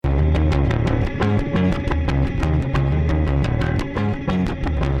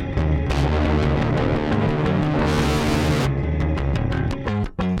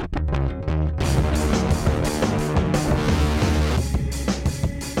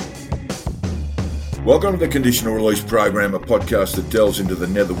Welcome to the Conditional Release Program, a podcast that delves into the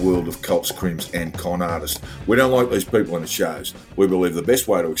netherworld of cults, crims and con artists. We don't like these people in the shows. We believe the best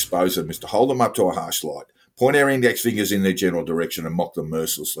way to expose them is to hold them up to a harsh light, point our index fingers in their general direction and mock them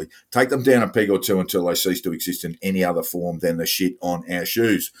mercilessly. Take them down a peg or two until they cease to exist in any other form than the shit on our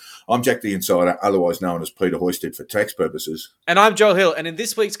shoes. I'm Jack the Insider, otherwise known as Peter Hoisted for tax purposes. And I'm Joel Hill, and in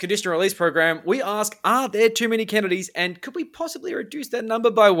this week's Conditional Release Program, we ask, are there too many Kennedys, and could we possibly reduce that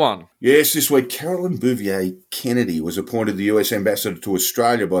number by one? Yes, this week, Carolyn Bouvier Kennedy was appointed the US Ambassador to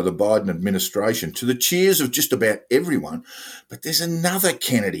Australia by the Biden administration, to the cheers of just about everyone. But there's another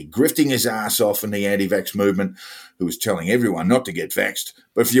Kennedy grifting his ass off in the anti-vax movement who was telling everyone not to get vaxxed.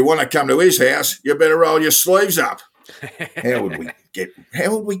 But if you want to come to his house, you better roll your sleeves up. How would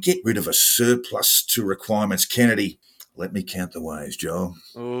we get rid of a surplus to requirements, Kennedy? Let me count the ways, Joel.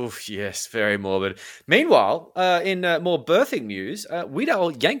 Oh, yes, very morbid. Meanwhile, in more birthing news, Weird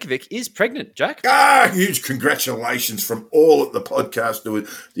Al Yankovic is pregnant, Jack. Huge congratulations from all at the podcast to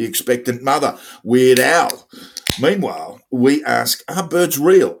the expectant mother, Weird Al. Meanwhile, we ask, are birds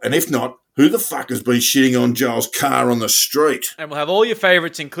real? And if not, who the fuck has been shitting on Joel's car on the street? And we'll have all your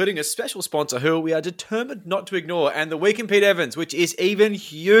favourites, including a special sponsor who we are determined not to ignore, and the Week in Pete Evans, which is even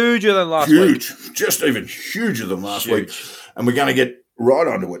huger than last week. Huge. Just even huger than last week. And we're going to get right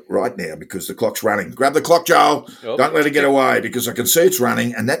onto it right now because the clock's running. Grab the clock, Joel. Oh, don't let it get away because I can see it's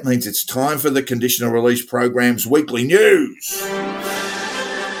running, and that means it's time for the Conditional Release Program's weekly news.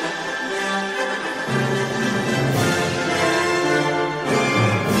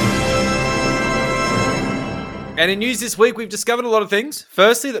 And in news this week, we've discovered a lot of things.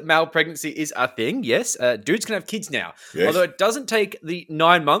 Firstly, that male pregnancy is a thing. Yes, dudes can have kids now. Yes. Although it doesn't take the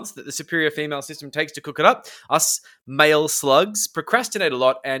 9 months that the superior female system takes to cook it up. Us male slugs procrastinate a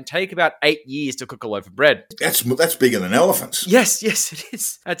lot and take about 8 years to cook a loaf of bread. That's bigger than elephants. Yes, it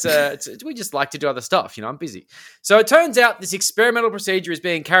is. We just like to do other stuff. I'm busy. So it turns out this experimental procedure is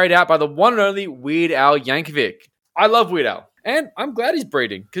being carried out by the one and only Weird Al Yankovic. I love Weird Al, and I'm glad he's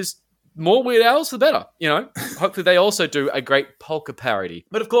breeding because more Weird Als, the better. Hopefully they also do a great polka parody.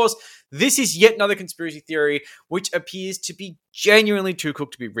 But of course, this is yet another conspiracy theory which appears to be genuinely too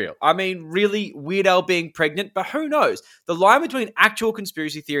cooked to be real. I mean, really, Weird Al being pregnant, but who knows? The line between actual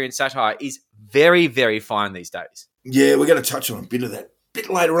conspiracy theory and satire is very, very fine these days. Yeah, we're going to touch on a bit of that a bit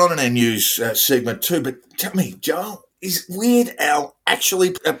later on in our news segment too. But tell me, Joel, is Weird Al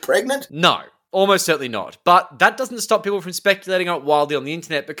actually pregnant? No. Almost certainly not. But that doesn't stop people from speculating out wildly on the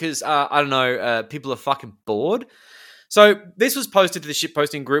internet because, people are fucking bored. So this was posted to the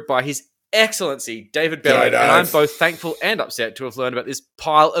shitposting group by His Excellency, David Bellin, and I'm both thankful and upset to have learned about this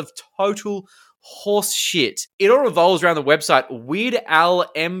pile of total horse shit. It all revolves around the website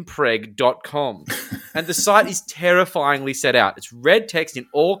weirdalmpreg.com. And the site is terrifyingly set out. It's red text in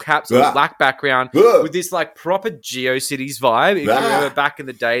all caps on a black background with this proper GeoCities vibe. If you remember back in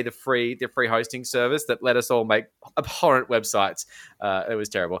the day, the free hosting service that let us all make abhorrent websites. It was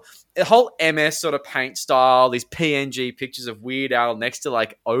terrible. The whole MS sort of paint style, these PNG pictures of Weird Al next to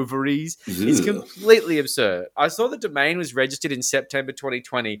ovaries. It's completely absurd. I saw the domain was registered in September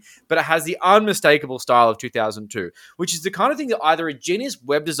 2020, but it has the unmistakable style of 2002, which is the kind of thing that either a genius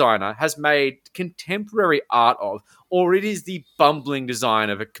web designer has made contemporary art of, or it is the bumbling design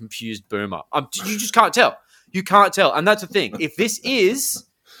of a confused boomer. You just can't tell. You can't tell. And that's the thing. If this is,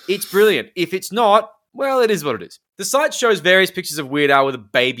 it's brilliant. If it's not, well, it is what it is. The site shows various pictures of Weird Al with a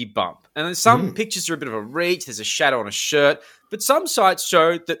baby bump. And then some pictures are a bit of a reach. There's a shadow on a shirt. But some sites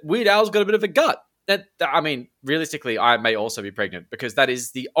show that Weird Al's got a bit of a gut. Realistically, I may also be pregnant because that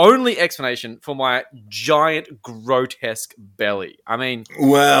is the only explanation for my giant, grotesque belly.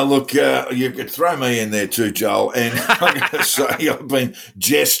 Well, look, you could throw me in there too, Joel. And I'm going to say I've been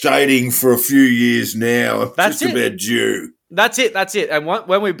gestating for a few years now. That's just about due. That's it. And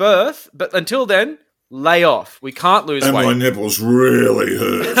when we birth, but until then, lay off. We can't lose weight. And my nipples really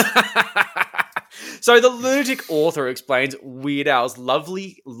hurt. So the lunatic author explains Weird Al's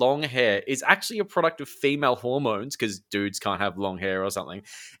lovely long hair is actually a product of female hormones because dudes can't have long hair or something,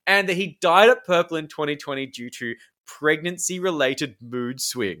 and that he dyed it purple in 2020 due to pregnancy-related mood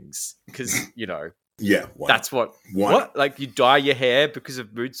swings because, Yeah. That's what? You dye your hair because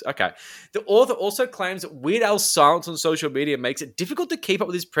of moods? Okay. The author also claims that Weird Al's silence on social media makes it difficult to keep up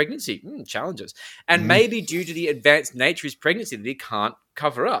with his pregnancy. Challenges. And maybe due to the advanced nature of his pregnancy that he can't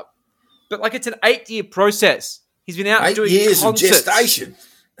cover up. But it's an 8-year process. He's been out doing 8 years concerts. of gestation.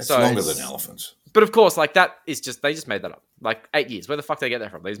 That's longer than elephants. But of course, that is they just made that up. 8 years. Where the fuck did they get that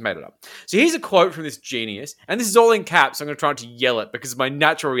from? They just made it up. So here's a quote from this genius. And this is all in caps. So I'm going to try to yell it because my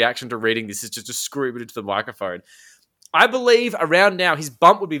natural reaction to reading this is just to scream it into the microphone. I believe around now his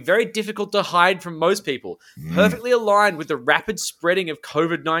bump would be very difficult to hide from most people, perfectly aligned with the rapid spreading of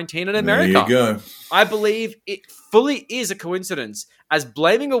COVID-19 in America. There you go. I believe it fully is a coincidence, as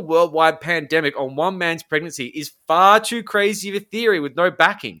blaming a worldwide pandemic on one man's pregnancy is far too crazy of a theory with no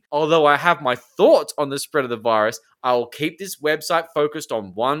backing. Although I have my thoughts on the spread of the virus, I will keep this website focused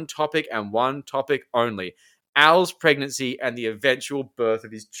on one topic and one topic only: Al's pregnancy and the eventual birth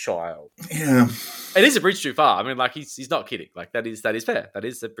of his child. Yeah. It is a bridge too far. I mean, like, he's not kidding. Like, that is fair. That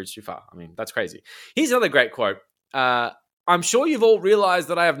is a bridge too far. I mean, that's crazy. Here's another great quote. I'm sure you've all realized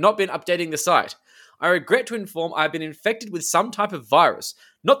that I have not been updating the site. I regret to inform I have been infected with some type of virus.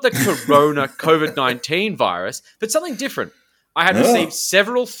 Not the corona COVID-19 virus, but something different. I had received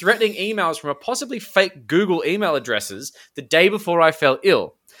several threatening emails from a possibly fake Google email addresses the day before I fell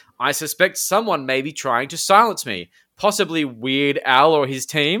ill. I suspect someone may be trying to silence me, possibly Weird Al or his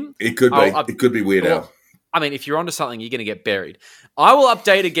team. It could be. It could be Weird Al. I mean, if you're onto something, you're going to get buried. I will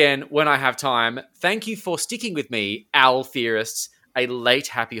update again when I have time. Thank you for sticking with me, Al theorists. A late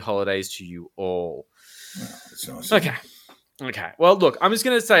happy holidays to you all. Wow, that's nice. Okay. Well, look, I'm just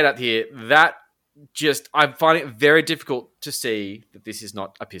going to say that here. I find it very difficult to see that this is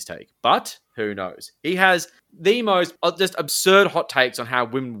not a piss take, but who knows? He has the most just absurd hot takes on how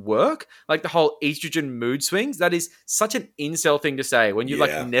women work, like the whole estrogen mood swings. That is such an incel thing to say when you've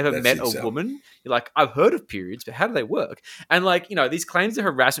never met a woman. You're like, I've heard of periods, but how do they work? And these claims of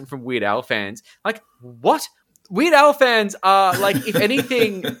harassment from Weird Al fans, like, what? Weird Al fans are, like, if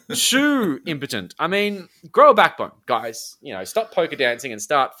anything, too impotent. I mean, grow a backbone, guys. Stop poker dancing and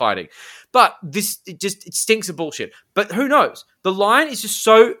start fighting. But it stinks of bullshit. But who knows? The line is just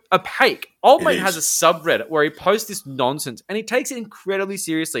so opaque. Old Mate has a subreddit where he posts this nonsense and he takes it incredibly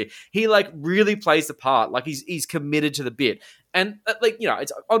seriously. He, really plays the part. Like, he's committed to the bit. And,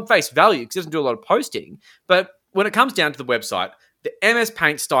 it's on face value because he doesn't do a lot of posting. But when it comes down to the website, the MS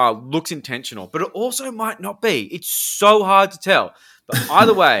Paint style looks intentional, but it also might not be. It's so hard to tell. But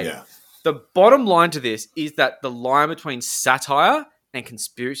either way, The bottom line to this is that the line between satire and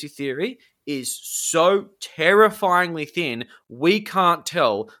conspiracy theory is so terrifyingly thin, we can't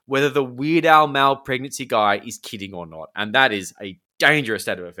tell whether the Weird Al Mal pregnancy guy is kidding or not. And that is a dangerous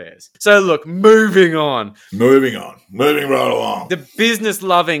state of affairs. So look, moving on. Moving right along. The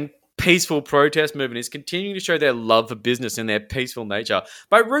business-loving peaceful protest movement is continuing to show their love for business and their peaceful nature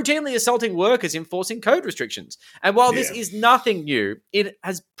by routinely assaulting workers enforcing code restrictions. And while this is nothing new, it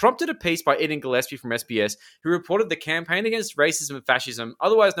has prompted a piece by Eden Gillespie from SBS, who reported the Campaign Against Racism and Fascism,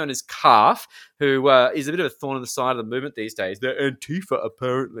 otherwise known as CARF, who is a bit of a thorn in the side of the movement these days. The Antifa,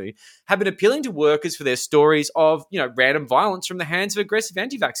 apparently, have been appealing to workers for their stories of, random violence from the hands of aggressive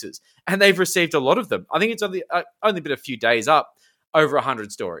anti-vaxxers. And they've received a lot of them. I think it's only been a few days up. Over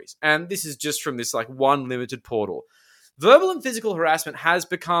 100 stories. And this is just from this one limited portal. Verbal and physical harassment has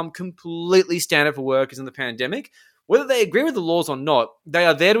become completely standard for workers in the pandemic. Whether they agree with the laws or not, they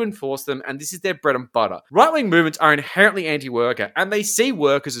are there to enforce them, and this is their bread and butter. Right-wing movements are inherently anti-worker, and they see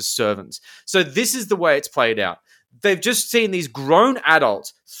workers as servants. So this is the way it's played out. They've just seen these grown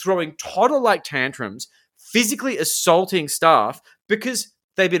adults throwing toddler-like tantrums, physically assaulting staff because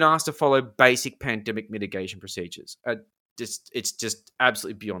they've been asked to follow basic pandemic mitigation procedures. It's just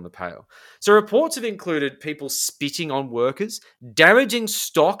absolutely beyond the pale. So reports have included people spitting on workers, damaging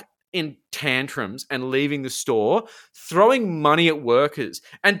stock in tantrums and leaving the store, throwing money at workers,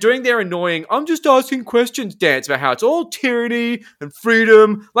 and doing their annoying, I'm just asking questions dance about how it's all tyranny and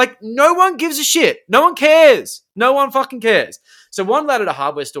freedom. Like, no one gives a shit. No one cares. No one fucking cares. So one lad at a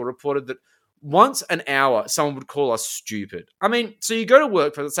hardware store reported that once an hour, someone would call us stupid. I mean, so you go to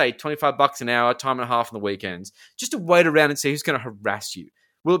work for, let's say, $25 an hour, time and a half on the weekends, just to wait around and see who's going to harass you.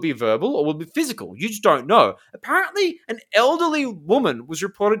 Will it be verbal or will it be physical? You just don't know. Apparently, an elderly woman was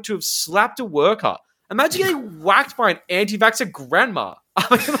reported to have slapped a worker. Imagine getting whacked by an anti-vaxxer grandma.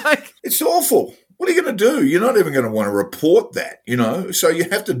 I mean, it's awful. What are you going to do? You're not even going to want to report that, So you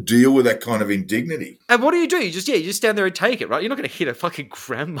have to deal with that kind of indignity. And what do? You just stand there and take it, right? You're not going to hit a fucking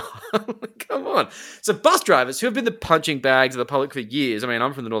grandma. Come on. So bus drivers who have been the punching bags of the public for years. I mean,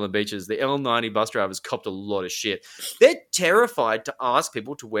 I'm from the Northern Beaches. The L90 bus drivers copped a lot of shit. They're terrified to ask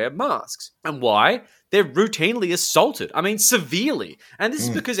people to wear masks. And why? They're routinely assaulted. I mean, severely. And this is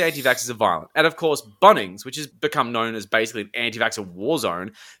because anti-vaxxers are violent. And of course, Bunnings, which has become known as basically an anti-vaxxer war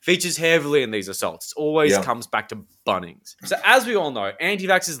zone, features heavily in these assaults. It always comes back to Bunnings. So as we all know,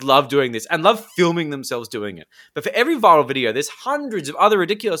 anti-vaxxers love doing this and love filming themselves doing it. But for every viral video, there's hundreds of other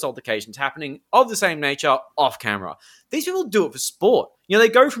ridiculous altercations happening of the same nature off camera. These people do it for sport. They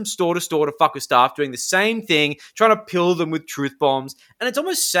go from store to store to fuck with staff, doing the same thing, trying to pill them with truth bombs. And it's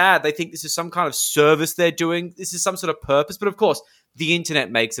almost sad they think this is some kind of service they're doing. This is some sort of purpose. But of course, the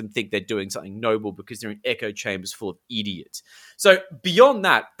internet makes them think they're doing something noble because they're in echo chambers full of idiots. So beyond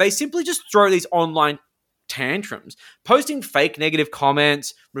that, they simply just throw these online tantrums, posting fake negative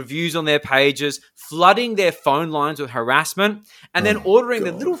comments, reviews on their pages, flooding their phone lines with harassment, and then ordering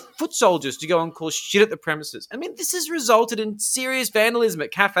their little foot soldiers to go and cause shit at the premises. I mean, this has resulted in serious vandalism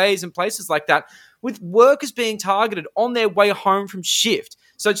at cafes and places like that, with workers being targeted on their way home from shift.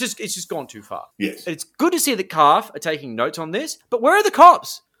 So it's just gone too far. Yes. It's good to see that CARF are taking notes on this, but where are the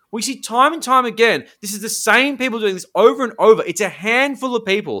cops? We see time and time again, this is the same people doing this over and over. It's a handful of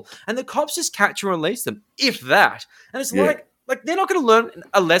people, and the cops just catch and release them, if that. And it's like they're not going to learn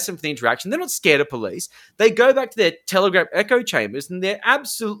a lesson from the interaction. They're not scared of police. They go back to their Telegram echo chambers, and they're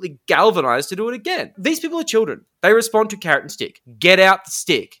absolutely galvanized to do it again. These people are children. They respond to carrot and stick. Get out the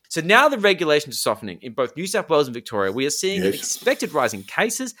stick. So now the regulations are softening in both New South Wales and Victoria. We are seeing an expected rise in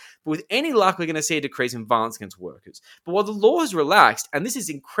cases, but with any luck, we're going to see a decrease in violence against workers. But while the law has relaxed, and this is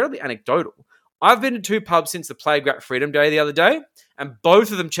incredibly anecdotal, I've been to 2 pubs since the Plague Rat Freedom Day the other day, and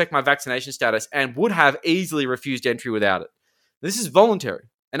both of them checked my vaccination status and would have easily refused entry without it. This is voluntary.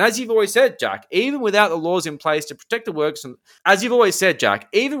 And as you've always said, Jack, even without the laws in place to protect the workers from... As you've always said, Jack,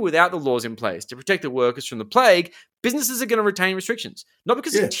 even without the laws in place to protect the workers from the plague, businesses are going to retain restrictions. Not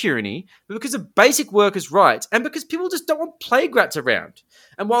because of tyranny, but because of basic workers' rights and because people just don't want plague rats around.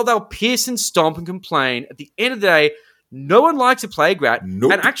 And while they'll pierce and stomp and complain, at the end of the day, no one likes a plague rat.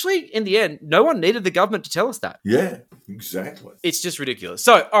 Nope. And actually, in the end, no one needed the government to tell us that. Yeah, exactly. It's just ridiculous.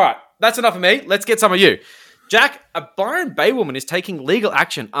 So, all right, that's enough of me. Let's get some of you. Jack, a Byron Bay woman is taking legal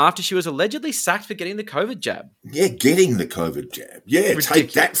action after she was allegedly sacked for getting the COVID jab. Yeah, getting the COVID jab. Yeah, ridiculous.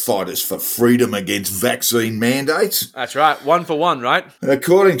 Take that, fighters for freedom against vaccine mandates. That's right, 1 for 1, right?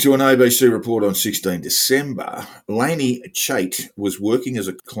 According to an ABC report on 16 December, Lainey Chait was working as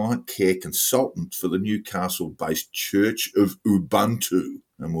a client care consultant for the Newcastle-based Church of Ubuntu.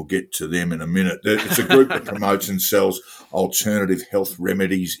 And we'll get to them in a minute. It's a group that promotes and sells alternative health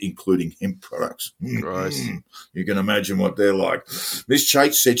remedies, including hemp products. Gross. You can imagine what they're like. Ms.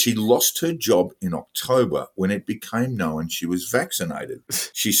 Chait said she lost her job in October when it became known she was vaccinated.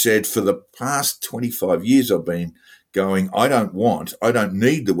 She said, for the past 25 years I've been going, I don't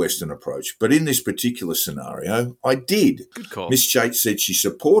need the Western approach. But in this particular scenario, I did. Good call. Ms. Chait said she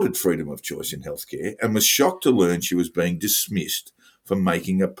supported freedom of choice in healthcare and was shocked to learn she was being dismissed for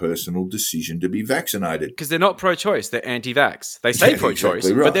making a personal decision to be vaccinated. Because they're not pro-choice, they're anti-vax. They say pro-choice,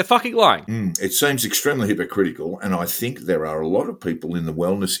 exactly right. But they're fucking lying. It seems extremely hypocritical, and I think there are a lot of people in the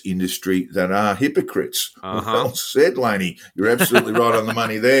wellness industry that are hypocrites. Well said, Lainey. You're absolutely right on the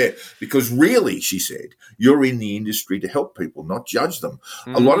money there. Because really, she said, you're in the industry to help people, not judge them.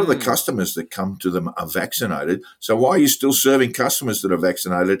 A lot of the customers that come to them are vaccinated, so why are you still serving customers that are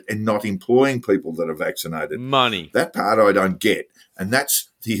vaccinated and not employing people that are vaccinated? Money. That part I don't get. And that's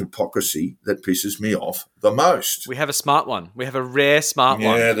the hypocrisy that pisses me off the most. We have a smart one. We have a rare smart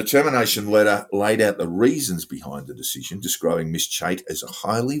one. Yeah, the termination letter laid out the reasons behind the decision, describing Miss Chait as a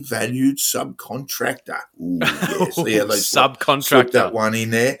highly valued subcontractor. Ooh, yes. Yeah, they slipped that one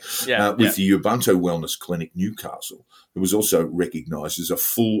in there with the Ubuntu Wellness Clinic Newcastle, who was also recognised as a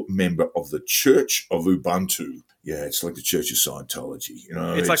full member of the Church of Ubuntu. Yeah, it's like the Church of Scientology. You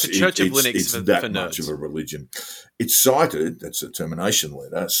know, it's like the Church of Linux it's for that nerds. Much of a religion. It cited, that's a termination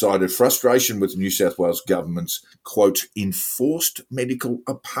letter, cited frustration with the New South Wales government's, quote, enforced medical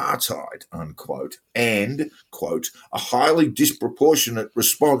apartheid, unquote, and, quote, a highly disproportionate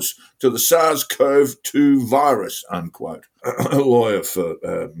response to the SARS-CoV-2 virus, unquote. A lawyer for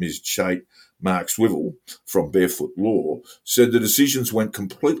Ms. Chait, Mark Swivel from Barefoot Law, said the decisions went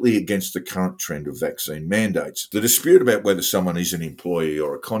completely against the current trend of vaccine mandates. The dispute about whether someone is an employee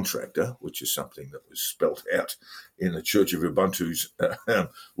or a contractor, which is something that was spelt out in the Church of Ubuntu's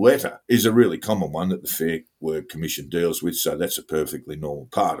letter, is a really common one that the Fair Work Commission deals with, so that's a perfectly normal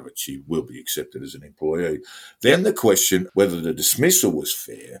part of it. She will be accepted as an employee. Then the question whether the dismissal was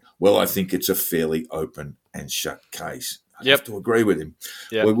fair, well, I think it's a fairly open and shut case. I have to agree with him.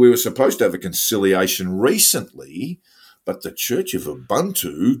 Yep. We were supposed to have a conciliation recently, but the Church of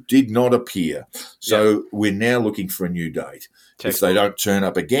Ubuntu did not appear. So we're now looking for a new date. If they don't turn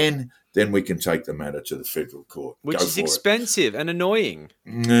up again, then we can take the matter to the federal court. Which is expensive and annoying.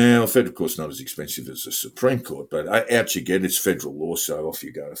 No, federal court's not as expensive as the Supreme Court, but out you get. It's federal law, so off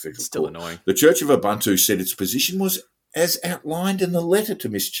you go to federal court. Still annoying. The Church of Ubuntu said its position was as outlined in the letter to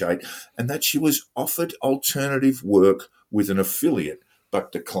Miss Chait, and that she was offered alternative work with an affiliate,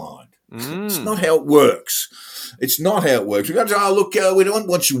 but declined. It's not how it works. It's not how it works. We go, oh, look, we don't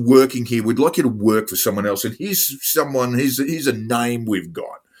want you working here. We'd like you to work for someone else. And here's a name we've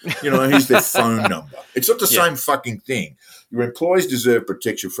got. Here's their phone number. It's not the same fucking thing. Your employees deserve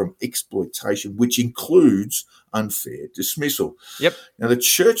protection from exploitation, which includes unfair dismissal. Yep. Now, the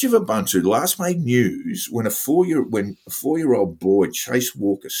Church of Ubuntu last made news when a four-year-old boy, Chase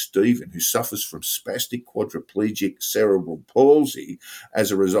Walker Stephen, who suffers from spastic quadriplegic cerebral palsy as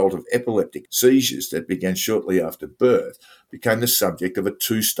a result of epileptic seizures that began shortly after birth, became the subject of a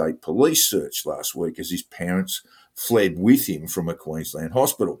 2-state police search last week as his parents fled with him from a Queensland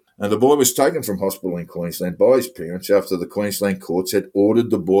hospital. Now, the boy was taken from hospital in Queensland by his parents after the Queensland courts had ordered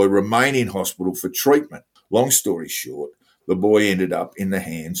the boy remain in hospital for treatment. Long story short, the boy ended up in the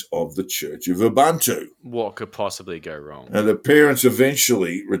hands of the Church of Ubuntu. What could possibly go wrong? Now, the parents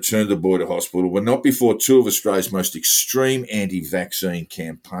eventually returned the boy to hospital, but not before two of Australia's most extreme anti-vaccine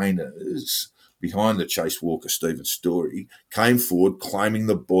campaigners behind the Chase Walker Stephen story came forward claiming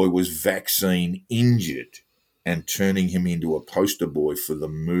the boy was vaccine injured and turning him into a poster boy for the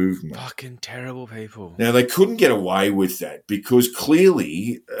movement. Fucking terrible people. Now, they couldn't get away with that because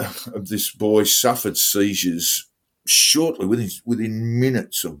clearly this boy suffered seizures shortly, within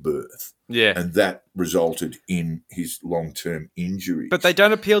minutes of birth. Yeah. And that resulted in his long-term injury. But they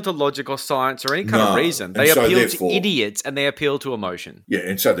don't appeal to logic or science or any kind of reason. They appeal to idiots and they appeal to emotion. Yeah,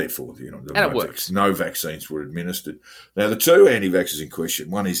 and so therefore, it works. No vaccines were administered. Now, the two anti-vaxxers in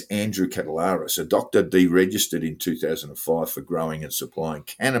question, one is Andrew Catalaris, a doctor deregistered in 2005 for growing and supplying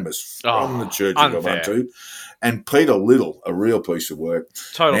cannabis from the Church of Ubuntu, and Peter Little, a real piece of work,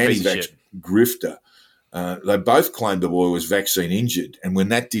 total an piece of shit. grifter. They both claimed the boy was vaccine injured, and when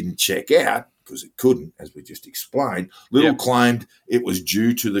that didn't check out, because it couldn't, as we just explained, Little claimed it was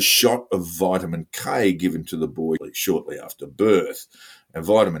due to the shot of vitamin K given to the boy shortly after birth. And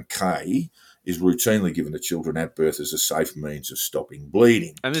vitamin K is routinely given to children at birth as a safe means of stopping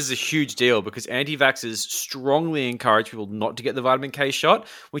bleeding. And this is a huge deal because anti-vaxxers strongly encourage people not to get the vitamin K shot,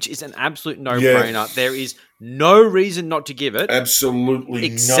 which is an absolute no-brainer. Yeah. There is no reason not to give it.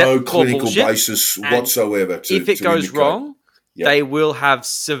 Absolutely no clinical basis whatsoever. If it goes wrong, they will have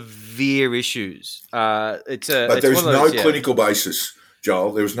severe issues. But there is no clinical basis,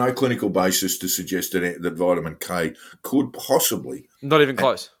 Joel. There is no clinical basis to suggest that vitamin K could possibly... Not even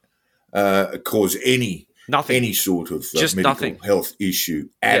close. Cause any sort of medical health issue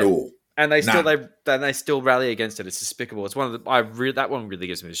at all. And they still rally against it. It's despicable. It's one of that one really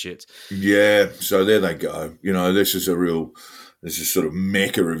gives me the shits. Yeah, so there they go. This is sort of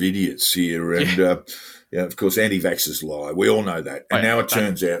mecca of idiots here, and of course, anti-vaxxers lie. We all know that, and now it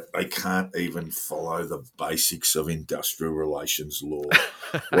turns out they can't even follow the basics of industrial relations law.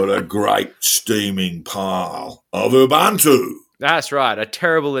 What a great steaming pile of Ubuntu! That's right. A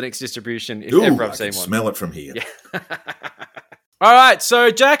terrible Linux distribution if ever I've seen one. Smell it from here. Yeah. All right.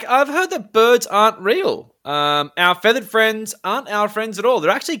 So, Jack, I've heard that birds aren't real. Our feathered friends aren't our friends at all. They're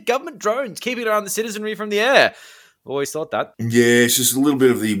actually government drones keeping an eye on the citizenry from the air. Always thought that. Yeah, it's just a little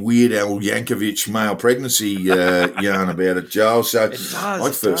bit of the Weird Al Yankovic male pregnancy yarn about it, Joel. So I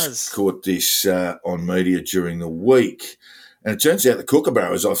first caught this on media during the week. And it turns out the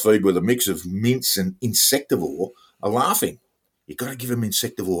kookaburras I feed with a mix of mince and insectivore are laughing. You've got to give them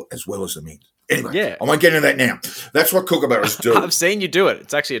insectivore as well as the mint. Anyway, I won't get into that now. That's what kookaburras do. I've seen you do it.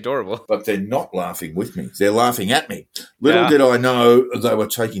 It's actually adorable. But they're not laughing with me. They're laughing at me. Little did I know they were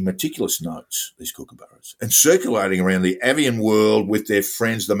taking meticulous notes, these kookaburras, and circulating around the avian world with their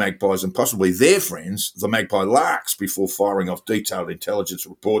friends, the magpies, and possibly their friends, the magpie larks, before firing off detailed intelligence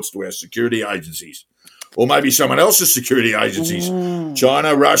reports to our security agencies. Or maybe someone else's security agencies. Ooh.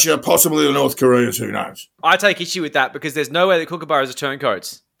 China, Russia, possibly the North Koreans, who knows? I take issue with that because there's no way that kookaburras are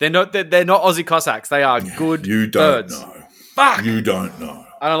turncoats. They're not Aussie Cossacks. They are good You don't birds. know. Fuck! You don't know.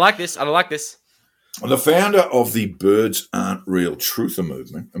 I don't like this. The founder of the Birds Aren't Real Truther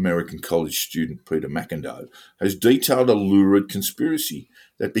movement, American college student Peter McIndoe, has detailed a lurid conspiracy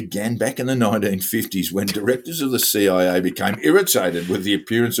that began back in the 1950s when directors of the CIA became irritated with the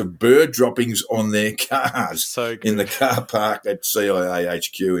appearance of bird droppings on their cars in the car park at CIA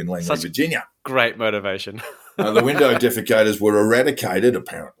HQ in Langley, Virginia. Great motivation. The window defecators were eradicated,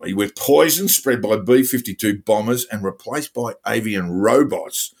 apparently, with poison spread by B-52 bombers and replaced by avian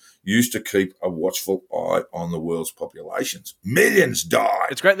robots used to keep a watchful eye on the world's populations. Millions died.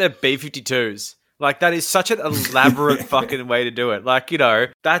 It's great they're B-52s. Like, that is such an elaborate fucking way to do it. Like,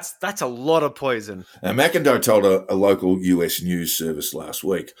 that's a lot of poison. Now, McIndoe told a local US news service last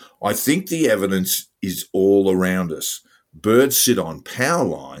week, I think the evidence is all around us. Birds sit on power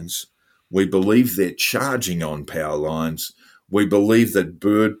lines. We believe they're charging on power lines. We believe that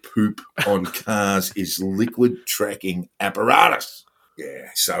bird poop on cars is liquid tracking apparatus. Yeah,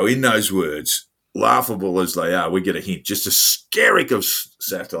 so in those words, laughable as they are, we get a hint, just a skerrick of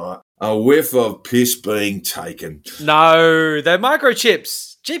satire, a whiff of piss being taken. No, they're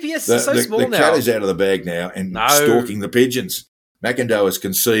microchips. GPS is so small now. The cat is out of the bag now and stalking the pigeons. McIndoe has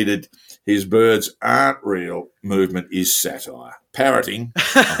conceded his birds aren't real movement is satire. Parroting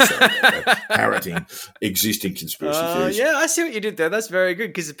existing conspiracy theories. Yeah, I see what you did there. That's very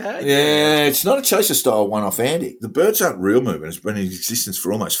good because it's not a Chaser-style one-off Andy. The birds aren't real movement has been in existence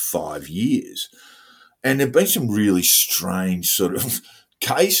for almost 5 years. And there have been some really strange sort of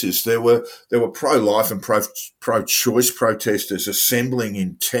cases. There were pro-life and pro-choice protesters assembling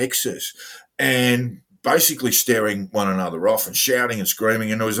in Texas and basically staring one another off and shouting and screaming,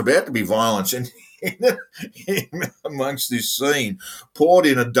 and there was about to be violence. And amongst this scene, poured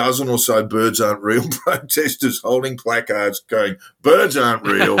in a dozen or so birds aren't real protesters holding placards going, birds aren't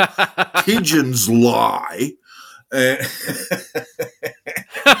real, pigeons lie. And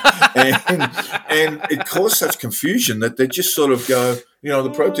it caused such confusion that they just sort of go,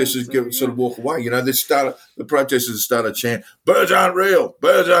 the protesters sort of walk away. The protesters started chanting, birds aren't real,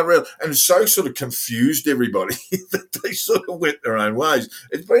 and so sort of confused everybody that they sort of went their own ways.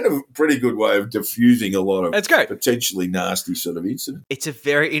 It's been a pretty good way of diffusing a lot of potentially nasty sort of incidents. It's a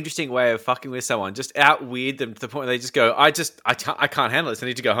very interesting way of fucking with someone, just out weird them to the point where they just go, I can't handle this, I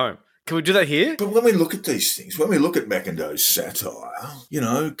need to go home. Can we do that here? But when we look at these things, when we look at McIndoe's satire,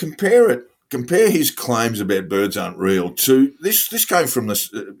 compare his claims about birds aren't real to this. This came from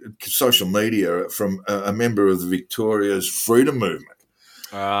the social media from a member of the Victoria's freedom movement.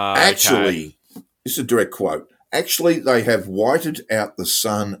 Actually, this is a direct quote. Actually, they have whited out the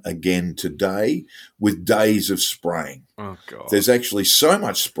sun again today with days of spraying. Oh, God. There's actually so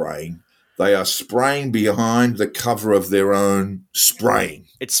much spraying. They are spraying behind the cover of their own spraying.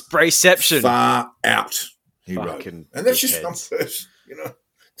 It's sprayception. Far out, he wrote. And that's just one person,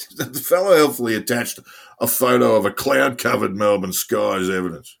 The fellow helpfully attached a photo of a cloud-covered Melbourne sky as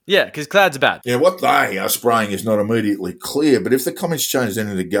evidence. Yeah, because clouds are bad. Yeah, what they are spraying is not immediately clear, but if the comments change is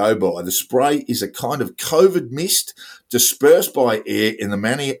anything to go by, the spray is a kind of COVID mist dispersed by air in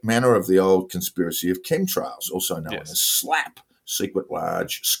the manner of the old conspiracy of chemtrails, also known as SLAP. Secret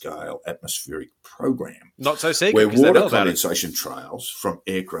Large-Scale Atmospheric Program. Not so secret, where water condensation trails from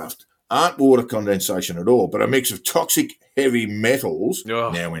aircraft aren't water condensation at all, but a mix of toxic heavy metals,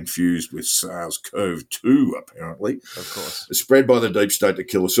 now infused with SARS-CoV-2, apparently, of course, are spread by the deep state to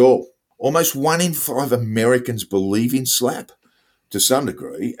kill us all. Almost 1 in 5 Americans believe in SLAP to some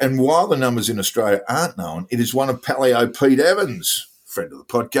degree, and while the numbers in Australia aren't known, it is one of Paleo Pete Evans', friend of the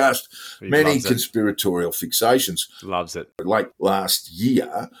podcast, many conspiratorial fixations. Loves it. Late last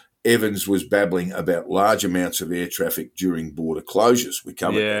year, Evans was babbling about large amounts of air traffic during border closures. We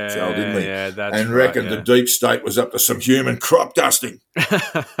covered that, Joel, didn't we? Yeah, that's and reckoned the deep state was up to some human crop dusting.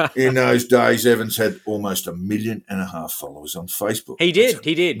 In those days, Evans had almost 1.5 million followers on Facebook. He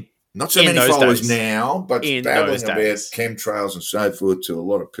did. Not so many followers now, but babbling about chemtrails and so forth to a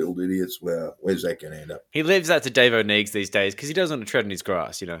lot of pilled idiots. Well, where's that going to end up? He lives out to Dave O'Neig's these days because he doesn't want to tread on his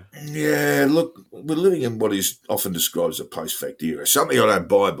grass, Yeah, look, we're living in what is often described as a post-fact era. Something I don't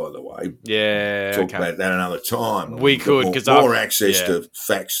buy, by the way. Yeah, talk about that another time. We could, because more access to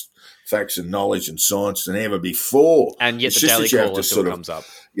facts and knowledge and science than ever before. And yet the Daily Caller still comes up.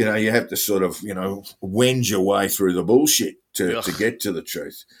 You have to sort of, wend your way through the bullshit to get to the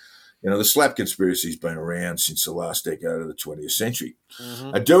truth. The SLAP conspiracy has been around since the last decade of the 20th century.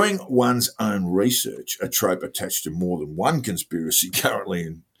 Mm-hmm. Doing one's own research, a trope attached to more than one conspiracy currently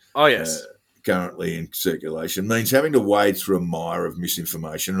in circulation, means having to wade through a mire of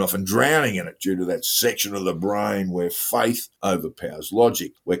misinformation and often drowning in it due to that section of the brain where faith overpowers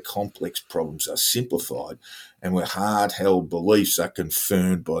logic, where complex problems are simplified, and where hard-held beliefs are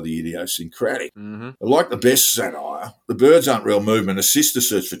confirmed by the idiosyncratic. Mm-hmm. Like the best satire, the birds aren't real movement assists the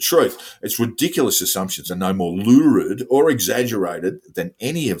search for truth. Its ridiculous assumptions are no more lurid or exaggerated than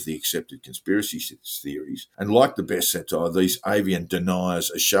any of the accepted conspiracy theories. And like the best satire, these avian deniers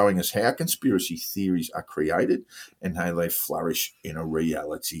are showing us how conspiracy theories are created and how they flourish in a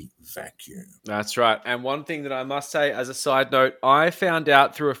reality vacuum. That's right. And one thing that I must say as a side note, I found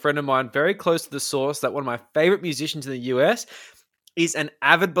out through a friend of mine very close to the source that one of my favorite musicians in the US is an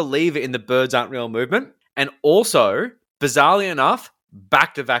avid believer in the birds aren't real movement, and also, bizarrely enough,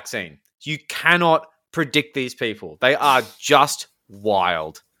 backed a vaccine. You cannot predict these people. They are just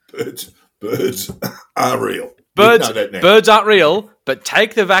wild. Birds are real. Birds aren't real, but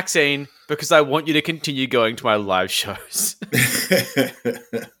take the vaccine Because I want you to continue going to my live shows. Here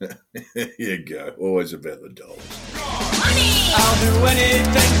you go. Always about the dollars. Money! I'll do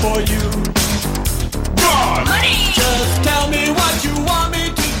anything for you. God! Money! Just tell me what you want me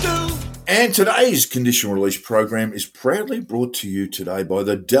to do. And today's conditional release program is proudly brought to you today by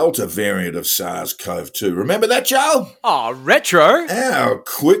the Delta variant of SARS-CoV-2. Remember that, Joe? Oh, retro. How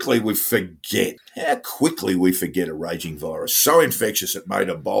quickly we forget. How quickly we forget a raging virus. So infectious it made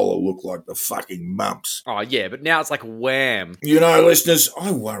Ebola look like the fucking mumps. Oh, yeah, but now it's like wham. You know, listeners,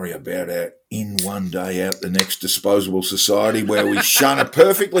 I worry about our in one day out the next disposable society where we shun a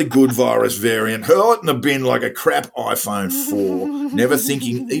perfectly good virus variant, hurl it in the bin like a crap iPhone 4, never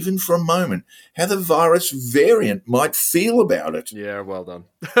thinking even for a moment how the virus variant might feel about it. Yeah, well done.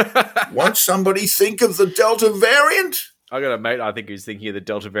 Won't somebody think of the Delta variant? I got a mate I think who's thinking of the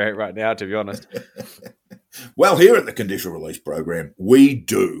Delta variant right now, to be honest. Well, here at the Conditional Release Program, we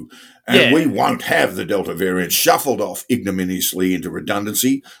do. And we won't have the Delta variant shuffled off ignominiously into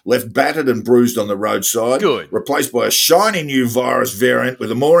redundancy, left battered and bruised on the roadside, replaced by a shiny new virus variant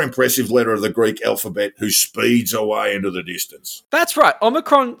with a more impressive letter of the Greek alphabet who speeds away into the distance. That's right.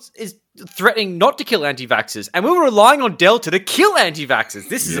 Omicron is threatening not to kill anti-vaxxers, and we were relying on Delta to kill anti-vaxxers.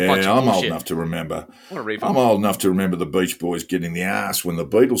 This is a bunch of bullshit. I'm old enough to remember. I'm old enough to remember the Beach Boys getting the arse when the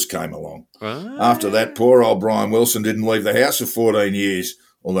Beatles came along. After that, poor old Brian Wilson didn't leave the house for 14 years,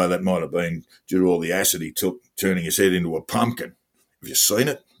 although that might have been due to all the acid he took, turning his head into a pumpkin. Have you seen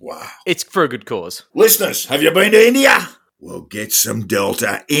it? Wow. It's for a good cause. Listeners, have you been to India? Well, get some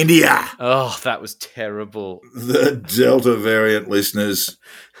Delta India. Oh, that was terrible. The Delta variant, listeners.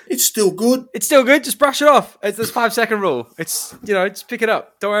 It's still good. It's still good. Just brush it off. It's this 5-second rule. It's, just pick it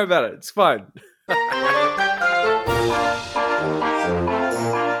up. Don't worry about it. It's fine.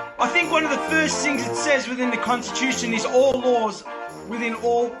 I think one of the first things it says within the Constitution is all laws within.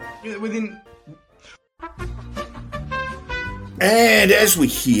 And as we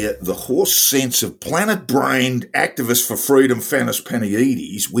hear the hoarse sense of planet-brained activist for freedom, Fanis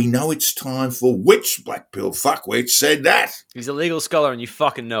Panayides, we know it's time for which black pill fuckwit said that. He's a legal scholar and you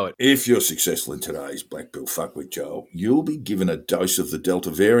fucking know it. If you're successful in today's black pill fuckwit, Joel, you'll be given a dose of the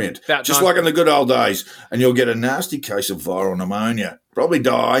Delta variant, just like in the good old days, and you'll get a nasty case of viral pneumonia. Probably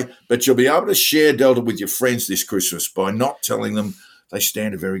die, but you'll be able to share Delta with your friends this Christmas by not telling them they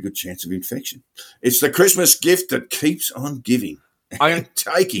stand a very good chance of infection. It's the Christmas gift that keeps on giving and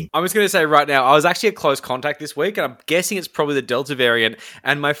taking. I was going to say right now, I was actually at close contact this week, and I'm guessing it's probably the Delta variant.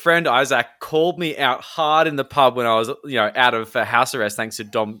 And my friend Isaac called me out hard in the pub when I was, out of house arrest thanks to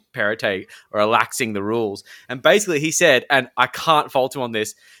Dom Perrottet relaxing the rules. And basically he said, and I can't fault him on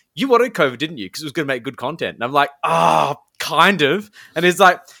this, you wanted COVID, didn't you? Because it was going to make good content. And I'm like, kind of. And he's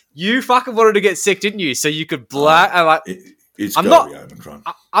like, you fucking wanted to get sick, didn't you? So you could black. I'm like...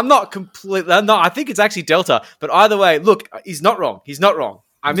 I'm not completely. No, I think it's actually Delta. But either way, look, he's not wrong.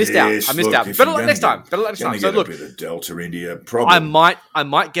 I missed out. Better luck next time. So look, a bit of Delta India, probably. I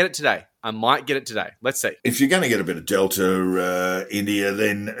might get it today. Let's see. If you're going to get a bit of Delta India,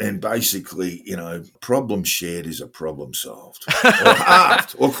 then basically, problem shared is a problem solved, or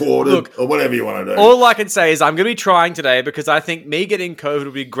halved, or quartered, or whatever you want to do. All I can say is I'm going to be trying today because I think me getting COVID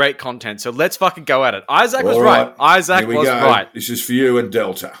will be great content. So let's fucking go at it. Isaac was right. Isaac was right. This is for you and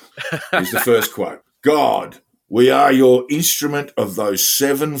Delta. Here's the first quote. God, we are your instrument of those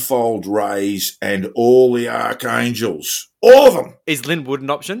sevenfold rays and all the archangels. All of them. Is Lynn Wood an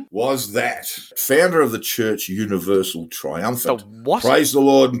option? Was that. Founder of the Church Universal Triumphant. The what? Praise the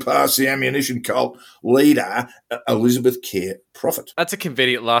Lord and pass the ammunition cult. Leader, Elizabeth Kerr Prophet. That's a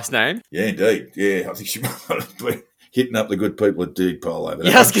convenient last name. Yeah, indeed. Yeah, I think she might have been hitting up the good people at Deed Poll over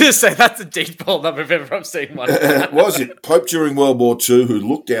there. Yeah, I was going to say, that's a Deed Poll number if ever I've seen one. Was it Pope during World War II who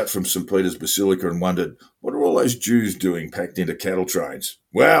looked out from St. Peter's Basilica and wondered, what are all those Jews doing packed into cattle trains?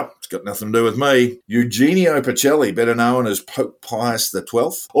 Well, it's got nothing to do with me. Eugenio Pacelli, better known as Pope Pius XII?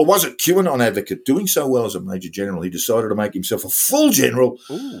 Or was it QAnon advocate doing so well as a major general, he decided to make himself a full general?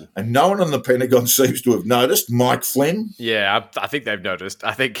 Ooh. And no one in the Pentagon seems to have noticed. Mike Flynn? Yeah, I think they've noticed.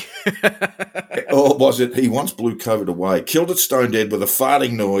 I think. Or was it he once blew COVID away, killed it stone dead with a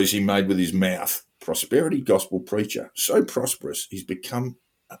farting noise he made with his mouth? Prosperity gospel preacher. So prosperous, he's become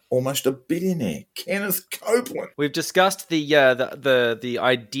almost a billionaire. Kenneth Copeland. We've discussed the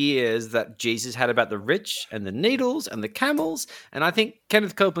ideas that Jesus had about the rich and the needles and the camels, and I think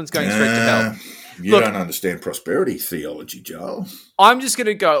Kenneth Copeland's going straight to hell. You don't understand prosperity theology, Joel. I'm just going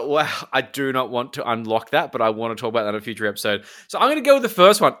to go, well, I do not want to unlock that, but I want to talk about that in a future episode. So I'm going to go with the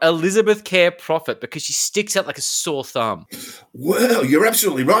first one, Elizabeth Kerr Prophet, because she sticks out like a sore thumb. Well, you're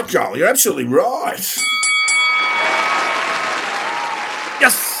absolutely right, Joel. You're absolutely right.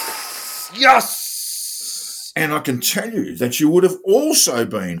 Yes! Yes! And I can tell you that you would have also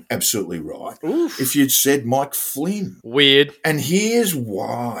been absolutely right if you'd said Mike Flynn. Weird. And here's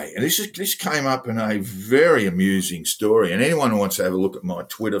why. And this came up in a very amusing story. And anyone who wants to have a look at my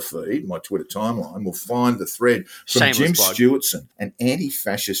Twitter feed, my Twitter timeline, will find the thread from Shameless Jim plug. Stewartson, an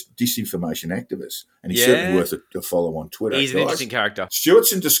anti-fascist disinformation activist. And he's certainly worth a follow on Twitter. He's an interesting character.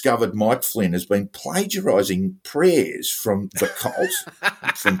 Stewartson discovered Mike Flynn has been plagiarising prayers from the cult,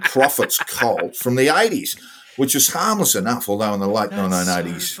 from Prophet's cult, from the 80s. Which was harmless enough, although in the late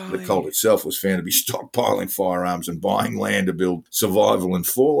 1980s, the cult itself was found to be stockpiling firearms and buying land to build survival and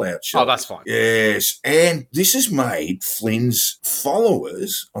fallout shelters. Oh, that's fine. Yes, and this has made Flynn's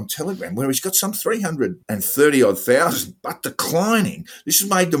followers on Telegram, where he's got some 330-odd thousand, but declining, this has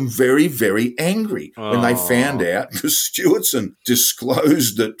made them very, very angry when they found out, because Stewartson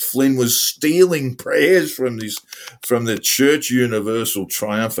disclosed that Flynn was stealing prayers from the Church Universal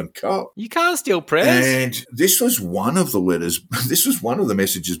Triumphant cult. You can't steal prayers. And this was one of the letters, this was one of the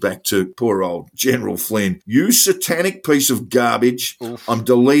messages back to poor old General Flynn. You satanic piece of garbage. Oof. I'm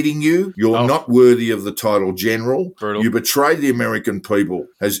deleting you. You're not worthy of the title General. Brutal. You betrayed the American people.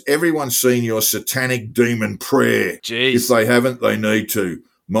 Has everyone seen your satanic demon prayer? Jeez. If they haven't, they need to.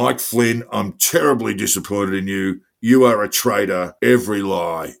 Mike Flynn, I'm terribly disappointed in you. You are a traitor. Every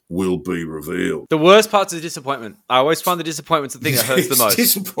lie will be revealed. The worst part's the disappointment. I always find the disappointment's the thing that hurts the most.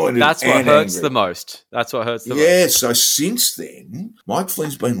 Disappointed. That's what and hurts angry. the most. That's what hurts the most. Yeah, so since then, Mike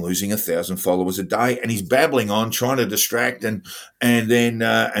Flynn's been losing 1,000 followers a day, and he's babbling on, trying to distract, and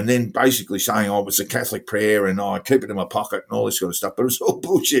then basically saying, "Oh, it's a Catholic prayer, and I keep it in my pocket, and all this sort of stuff." But it's all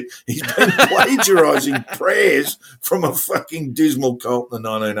bullshit. He's been plagiarising prayers from a fucking dismal cult in the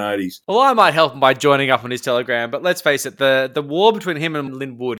 1980s. Well, I might help him by joining up on his Telegram, but let's face it, the war between him and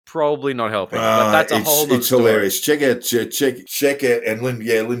Lynn Wood probably not helping. But that's a whole nother It's story. hilarious. Check out, and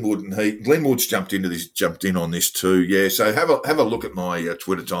Lynn Wood's jumped in on this too. Yeah, so have a look at my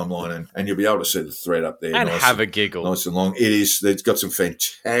Twitter timeline, and you'll be able to see the thread up there. And nice have a giggle. nice and long. It's got some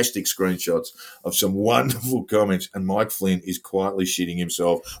fantastic screenshots of some wonderful comments, and Mike Flynn is quietly shitting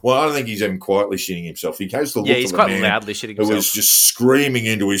himself. Well, I don't think he's even quietly shitting himself. He has the look He's of quite a man loudly shitting who himself. was just screaming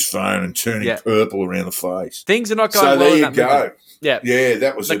into his phone and turning purple around the face. Things are not going So well there in you that go. movement. Yeah.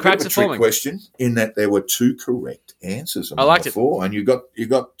 That was The a bit of cracks a are trick falling. question in that there were two correct answers. I liked it. And you got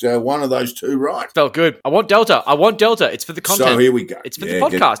one of those two right. Felt good. I want Delta. It's for the content. So here we go. It's for the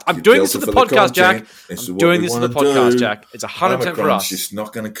podcast. I'm doing this for the podcast, Jack. I'm doing this for the podcast, Jack. It's 100% for us. Just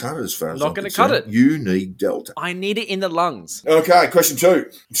not going to cut it as far as Not I'm going to concerned. cut it. You need Delta. I need it in the lungs. Okay, question 2.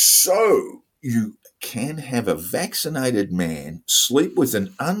 So you can have a vaccinated man sleep with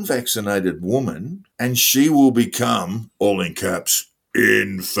an unvaccinated woman, and she will become, all in caps,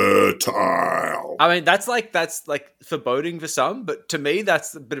 infertile. I mean, that's like foreboding for some, but to me,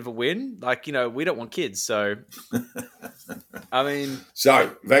 that's a bit of a win. Like, we don't want kids, so I mean,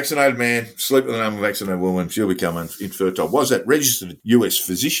 So, vaccinated man, sleep with an unvaccinated woman, she'll become infertile. Was that registered US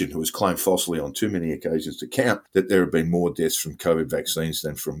physician who has claimed falsely on too many occasions to count that there have been more deaths from COVID vaccines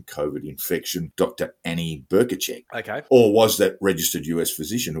than from COVID infection, Dr. Annie Burkacek? okay. Or was that registered US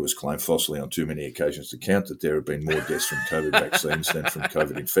physician who has claimed falsely on too many occasions to count that there have been more deaths from COVID vaccines than from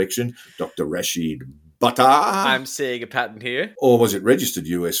COVID infection, Dr. Rashid Buttar? I'm seeing a pattern here. Or was it registered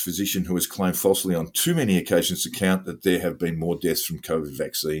US physician who has claimed falsely on too many occasions to count that there have been more deaths from COVID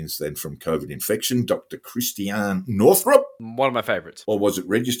vaccines than from COVID infection, Dr. Christiane Northrup? One of my favorites. Or was it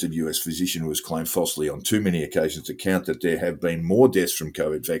registered US physician who has claimed falsely on too many occasions to count that there have been more deaths from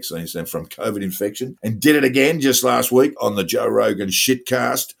COVID vaccines than from COVID infection? And did it again just last week on the Joe Rogan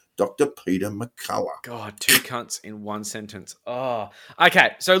shitcast, Dr. Peter McCullough. God, 2 cunts in one sentence. Oh,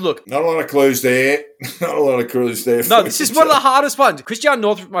 okay. So look, Not a lot of clues there. Not a lot of clues there. no, this is one of the hardest ones. Christiane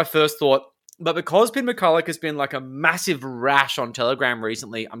Northrup, my first thought, but because Peter McCullough has been like a massive rash on Telegram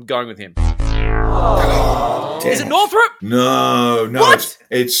recently, I'm going with him. Is it Northrup? No. What?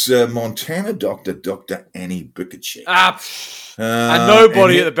 It's Montana doctor, Dr. Annie Burkacek. And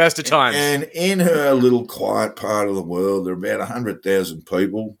nobody at the best of times. And in her little quiet part of the world, there are about 100,000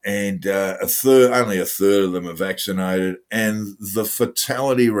 people, and only a third of them are vaccinated. And the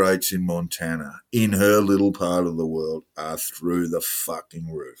fatality rates in Montana, in her little part of the world, are through the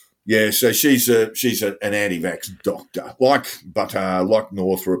fucking roof. Yeah, so she's an anti-vax doctor, like Buttar, like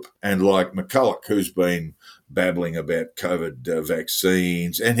Northrup, and like McCullough, who's been babbling about COVID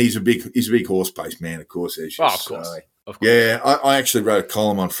vaccines, and he's a big horse-paced man, of course, as you say. Of course. Yeah, I actually wrote a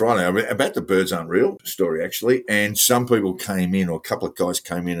column on Friday about the Birds Aren't Real story, actually. And some people came in, or a couple of guys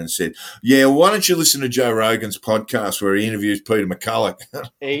came in and said, yeah, why don't you listen to Joe Rogan's podcast where he interviews Peter McCulloch?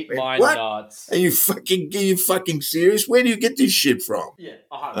 Eat my What? nuts. Are you fucking serious? Where do you get this shit from? Yeah.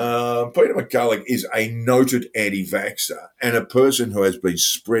 Peter McCulloch is a noted anti-vaxxer and a person who has been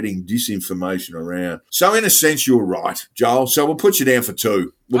spreading disinformation around. So in a sense, you're right, Joel. So we'll put you down for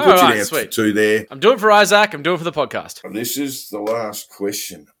 2. We'll put you down for 2 there. I'm doing it for Isaac. I'm doing it for the podcast. This is the last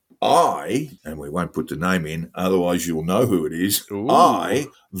question. And we won't put the name in, otherwise you'll know who it is. Ooh.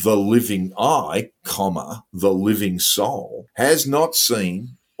 The living soul, has not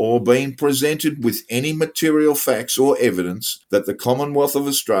seen or been presented with any material facts or evidence that the Commonwealth of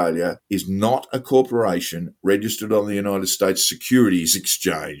Australia is not a corporation registered on the United States Securities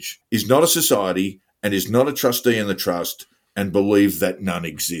Exchange, is not a society, and is not a trustee in the trust, and believe that none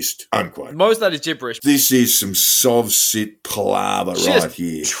exist, unquote. Most of that is gibberish. This is some sov-sit palaver right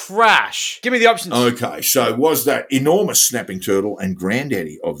here. Trash. Give me the options. Okay, so was that enormous snapping turtle and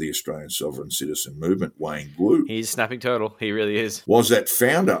granddaddy of the Australian sovereign citizen movement, Wayne Blue? He's snapping turtle. He really is. Was that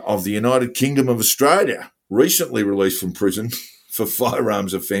founder of the United Kingdom of Australia, recently released from prison for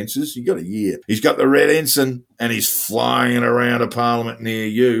firearms offences? You got a year. He's got the red ensign and he's flying it around a parliament near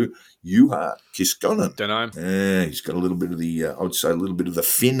you. Juha Kiskonen. Don't know. Yeah, he's got a little bit of the, I would say, a little bit of the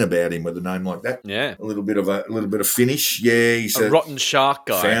fin about him with a name like that. Yeah, a little bit of Finnish. Yeah, he's a rotten shark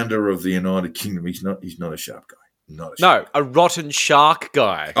guy. Founder of the United Kingdom. He's not a sharp guy. A rotten shark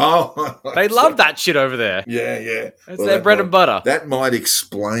guy. Oh, they love that shit over there. Yeah. It's their bread and butter. That might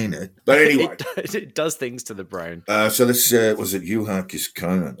explain it. But anyway, it does things to the brain. So this was it. Juha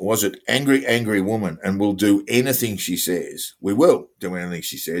Kiskonen. Was it angry woman? And we'll do anything she says. We will do anything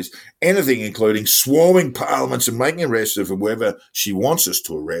she says. Anything, including swarming parliaments and making arrests of whoever she wants us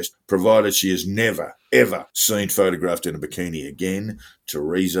to arrest, provided she has never, ever seen photographed in a bikini again.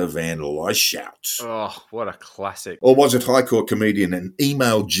 Teresa Van Leishout. Oh, what a classic. Or was it High Court comedian and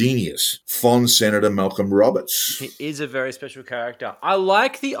email genius, Fon Senator Malcolm Roberts? He is a very special character. I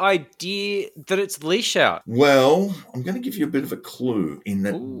like the idea that it's Leishout. Well, I'm going to give you a bit of a clue in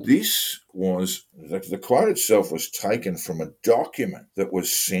that this was, the quote itself was taken from a document that was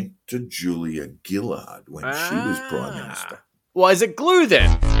sent to Julia Gillard when she was Prime Minister. Well, is it glue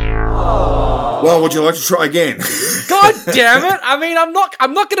then? Well, would you like to try again? God damn it! I mean, I'm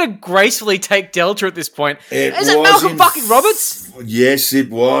not going to gracefully take Delta at this point. Is it Malcolm fucking Roberts? Yes, it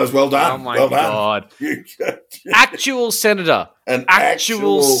was. Well done. Oh my well God! Done. Actual senator. An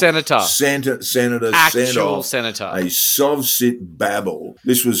actual senator. Senator. Actual senator. A sov-sit babble.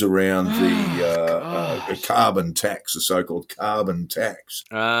 This was around the carbon tax, the so-called carbon tax.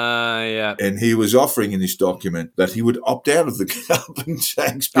 Yeah. And he was offering in this document that he would opt out of the carbon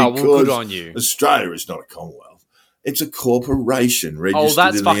tax because good on you. Australia is not a Commonwealth. It's a corporation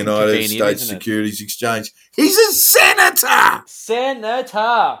registered in the United States Securities Exchange. He's a senator!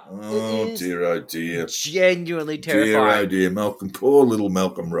 Senator! Oh, dear. Genuinely terrifying. Dear, oh, dear. Malcolm, poor little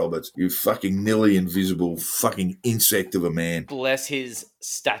Malcolm Roberts. You fucking nearly invisible fucking insect of a man. Bless his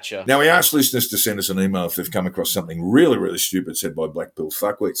stature. Now, we asked listeners to send us an email if they've come across something really, really stupid said by Black Pill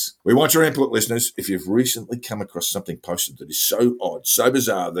Fuckwits. We want your input, listeners. If you've recently come across something posted that is so odd, so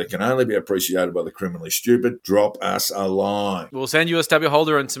bizarre, that can only be appreciated by the criminally stupid, drop us a line. We'll send you a stubby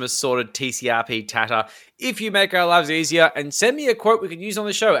holder and some assorted TCRP tatter if you make our lives easier, and send me a quote we can use on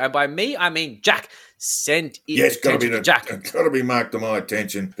the show. And by me, I mean Jack. Send it to Jack. It's got to be marked to my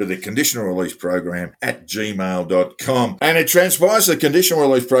attention to the conditional release program at gmail.com. And it transpires the conditional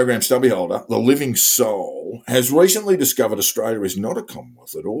release program stubby holder, the living soul, has recently discovered Australia is not a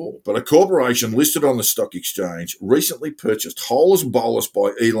Commonwealth at all, but a corporation listed on the stock exchange, recently purchased whole as bolus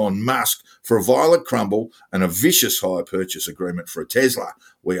by Elon Musk for a violent crumble and a vicious hire purchase agreement for a Tesla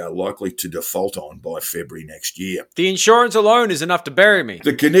we are likely to default on by February next year. The insurance alone is enough to bury me.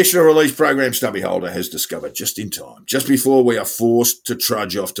 The conditional release program stubby holder has discovered just in time, just before we are forced to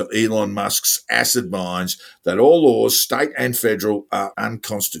trudge off to Elon Musk's acid mines, that all laws, state and federal, are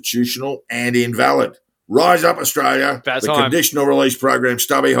unconstitutional and invalid. Rise up, Australia. That's the conditional release program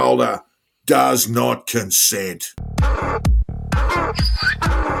stubby holder does not consent.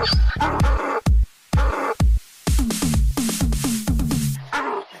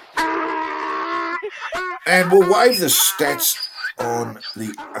 And we'll wave the stats on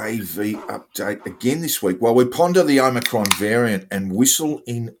the AV update again this week while we ponder the Omicron variant and whistle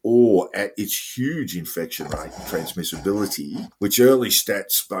in awe at its huge infection rate and transmissibility, which early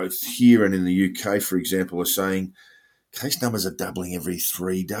stats both here and in the UK, for example, are saying case numbers are doubling every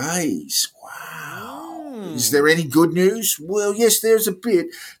 3 days. Wow. Is there any good news? Well, yes, there's a bit.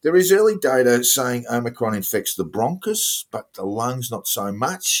 There is early data saying Omicron infects the bronchus, but the lungs not so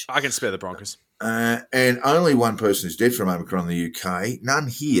much. I can spare the bronchus. And only one person is dead from Omicron in the UK, none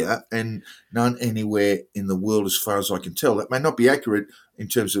here and none anywhere in the world as far as I can tell. That may not be accurate in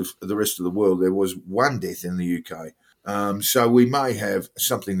terms of the rest of the world. There was one death in the UK. So we may have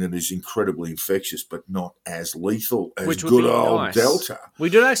something that is incredibly infectious but not as lethal as good old Delta. We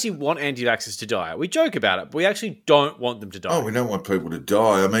don't actually want anti-vaxxers to die. We joke about it, but we actually don't want them to die. Oh, we don't want people to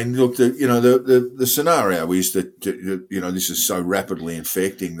die. I mean, look, the scenario is that, this is so rapidly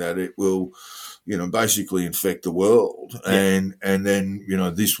infecting that it will, basically infect the world. Yeah. And then,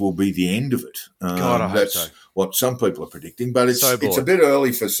 this will be the end of it. God, I hope so. That's what some people are predicting, but it's a bit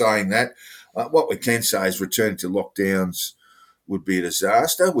early for saying that. What we can say is return to lockdowns would be a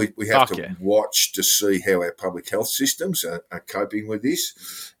disaster. We have to watch to see how our public health systems are coping with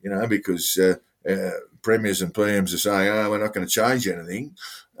this, because premiers and PMs are saying, we're not going to change anything,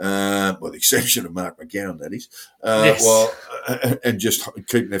 with the exception of Mark McGowan, that is. Yes. And just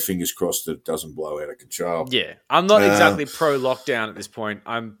keeping their fingers crossed that it doesn't blow out of control. Yeah, I'm not exactly pro-lockdown at this point.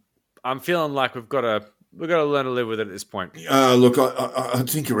 I'm feeling like we've got to learn to live with it at this point. Look, I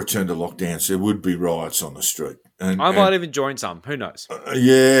think a return to lockdowns, there would be riots on the street. And I might even join some. Who knows?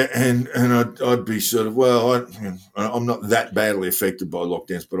 And I'd be sort of, I'm not that badly affected by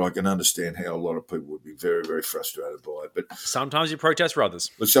lockdowns, but I can understand how a lot of people would be very, very frustrated by it. But sometimes you protest for others.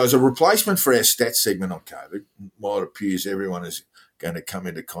 So as a replacement for our stats segment on COVID, while it appears everyone is going to come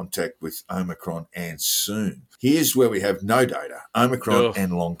into contact with Omicron and soon. Here's where we have no data, Omicron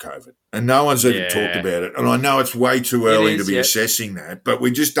and long COVID. And no one's even talked about it. And I know it's way too early to be assessing that, but we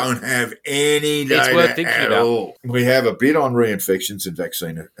just don't have any data at all. We have a bit on reinfections and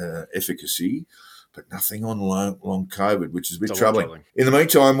vaccine efficacy, but nothing on long COVID, which is a bit troubling. In the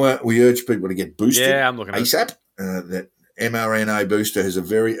meantime, we urge people to get boosted ASAP. That mRNA booster has a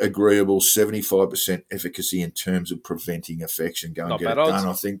very agreeable 75% efficacy in terms of preventing infection. Go and get it done.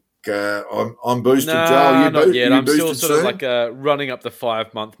 I think I'm boosted, Joel. Not yet. I'm still sort of like running up the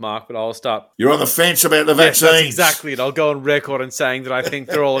 5-month mark, but I'll start. You're on the fence about the vaccines. That's exactly it. I'll go on record and saying that I think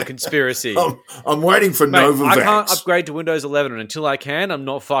they're all a conspircy. I'm waiting for Novavax. I can't upgrade to Windows 11, and until I can, I'm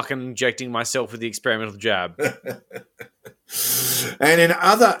not fucking injecting myself with the experimental jab. And in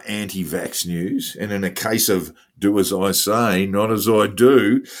other anti-vax news, and in a case of do as I say, not as I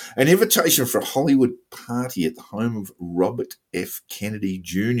do, an invitation for a Hollywood party at the home of Robert F. Kennedy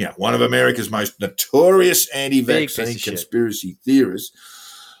Jr., one of America's most notorious anti-vaccine conspiracy theorists,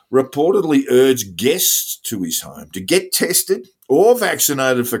 reportedly urged guests to his home to get tested or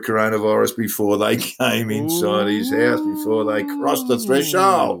vaccinated for coronavirus before they came inside his house, before they crossed the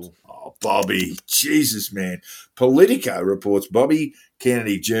threshold. Bobby, Jesus, man. Politico reports Bobby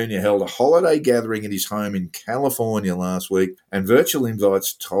Kennedy Jr. held a holiday gathering at his home in California last week, and virtual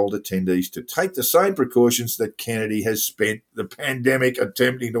invites told attendees to take the same precautions that Kennedy has spent the pandemic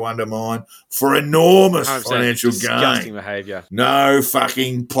attempting to undermine for enormous financial gain. Disgusting behaviour. No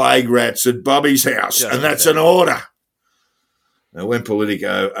fucking plague rats at Bobby's house, and that's an order. Now, when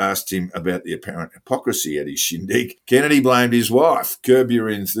Politico asked him about the apparent hypocrisy at his shindig, Kennedy blamed his wife, Curb Your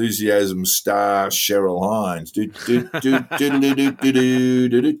Enthusiasm star Cheryl Hines.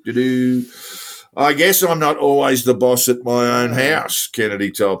 I guess I'm not always the boss at my own house,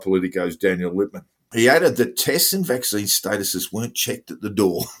 Kennedy told Politico's Daniel Lippman. He added that tests and vaccine statuses weren't checked at the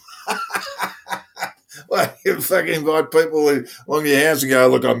door. Well, you fucking invite people along your house and go,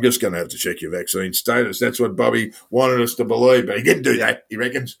 look, I'm just going to have to check your vaccine status. That's what Bobby wanted us to believe, but he didn't do that, he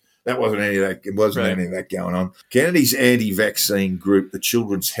reckons. There wasn't any of that going on. Kennedy's anti-vaccine group, the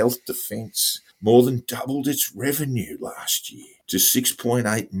Children's Health Defence, more than doubled its revenue last year to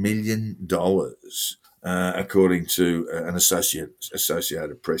 $6.8 million. According to an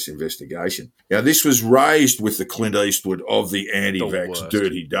Associated Press investigation. Now, this was raised with the Clint Eastwood of the anti-vax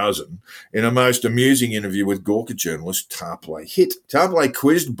Dirty Dozen in a most amusing interview with Gawker journalist Tarpley Hitt. Tarpley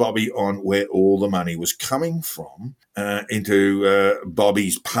quizzed Bobby on where all the money was coming from into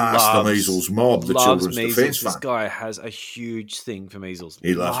Bobby's Pass the Measles Mob, the Children's Defence Fund. This guy has a huge thing for measals.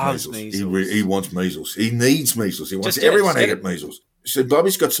 He loves measles. He wants measles. He needs measles. He wants everyone to get measles. So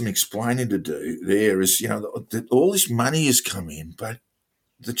Bobby's got some explaining to do. There is, all this money has come in, but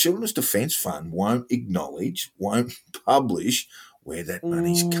the Children's Defence Fund won't acknowledge, won't publish where that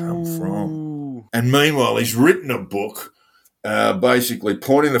money's come from. And meanwhile, he's written a book basically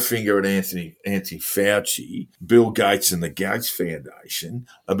pointing the finger at Anthony Fauci, Bill Gates and the Gates Foundation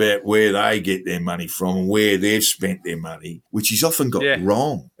about where they get their money from and where they've spent their money, which he's often got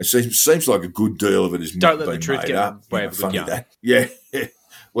wrong. It seems like a good deal of it is not being made up. Yeah.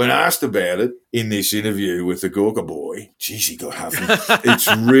 when asked about it in this interview with the Gawker boy, geez, he got huffy.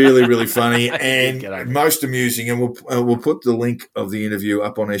 It's really, really funny and most amusing. And we'll put the link of the interview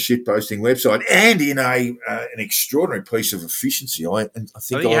up on our shitposting website and in an extraordinary piece of efficiency. I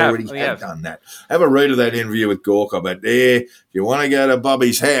think I already have done that. Have a read of that interview with Gawker. But there, if you want to go to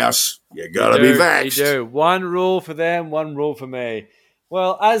Bobby's house, you got to be vaxxed. You do. One rule for them, one rule for me.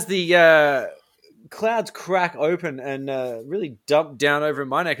 Well, as the clouds crack open and really dump down over in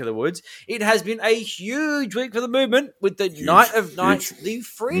my neck of the woods, it has been a huge week for the movement with the Night of Nights, the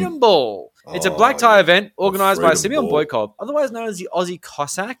Freedom Ball. It's a black tie event organised by Simeon Boykov, otherwise known as the Aussie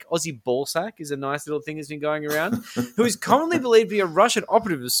Cossack. Aussie Ballsack is a nice little thing that's been going around, who is commonly believed to be a Russian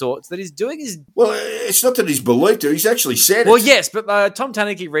operative of sorts that is doing his... Well, it's not that he's believed to, he's actually said it. Well, yes, but Tom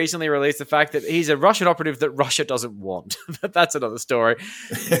Tanuki recently released the fact that he's a Russian operative that Russia doesn't want. But that's another story.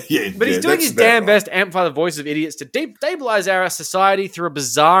 But he's doing his damn best to amplify the voices of idiots to destabilise our society through a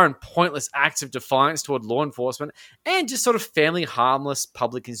bizarre and pointless acts of defiance toward law enforcement and just sort of family harmless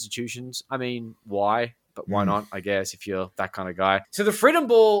public institutions. I mean, why? But why not, I guess, if you're that kind of guy. So the Freedom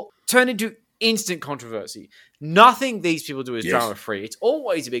Ball turned into instant controversy. Nothing these people do is drama-free. It's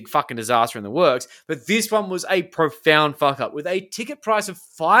always a big fucking disaster in the works, but this one was a profound fuck-up with a ticket price of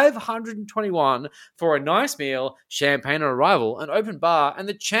 $521 for a nice meal, champagne on arrival, an open bar, and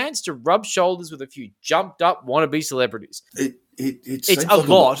the chance to rub shoulders with a few jumped-up wannabe celebrities. It's a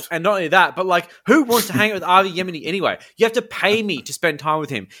lot, and not only that, but like, who wants to hang out with Avi Yemeni anyway? You have to pay me to spend time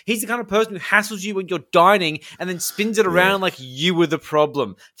with him. He's the kind of person who hassles you when you're dining and then spins it around like you were the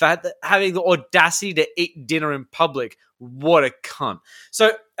problem for having the audacity to eat dinner in public. What a cunt.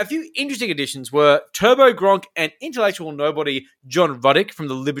 So a few interesting additions were Turbo Gronk and intellectual nobody John Ruddick from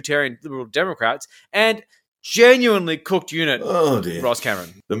the Libertarian Liberal Democrats, and genuinely cooked unit, Ross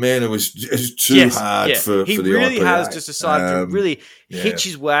Cameron. The man who was too hard for the IPA. He really has just decided to really hitch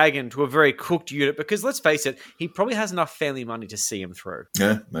his wagon to a very cooked unit because, let's face it, he probably has enough family money to see him through.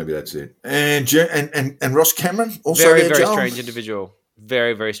 Yeah, maybe that's it. And Ross Cameron, also very, very strange individual.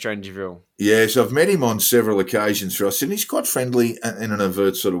 Very, very strange individual. Yes, I've met him on several occasions, Ross, and he's quite friendly in an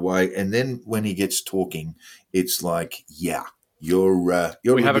overt sort of way. And then when he gets talking, it's like, You're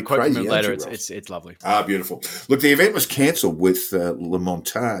we have a quote crazy, from him later. It's lovely. Ah, beautiful. Look, the event was cancelled with Le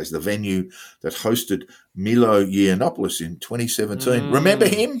Montage, the venue that hosted Milo Yiannopoulos in 2017. Remember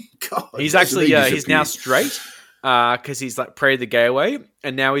him? God, he's actually he's now straight because he's like prayed the gay away,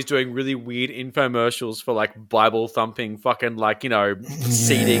 and now he's doing really weird infomercials for like Bible thumping fucking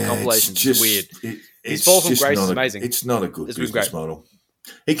CD compilations. It's weird. His fall from grace is amazing. It's not a good business model.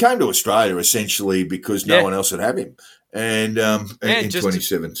 He came to Australia essentially because no one else would have him. And in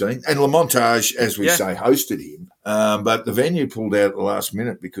 2017. And Le Montage, as we say, hosted him. But the venue pulled out at the last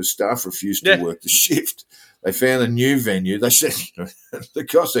minute because staff refused to work the shift. They found a new venue. They said the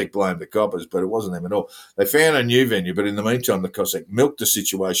Cossack blamed the coppers, but it wasn't them at all. They found a new venue, but in the meantime, the Cossack milked the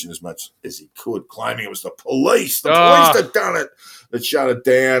situation as much as he could, claiming it was the police. The police had done it, that shut it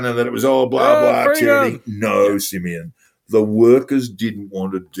down, and that it was all blah, blah, tyranny. No, Simeon. The workers didn't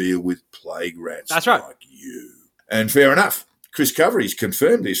want to deal with plague rats like you. And fair enough. Chris Covery's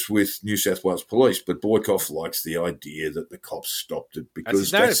confirmed this with New South Wales Police, but Boykov likes the idea that the cops stopped it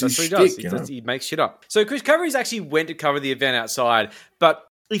because that's his shtick, he makes shit up. So Chris Covery's actually went to cover the event outside, but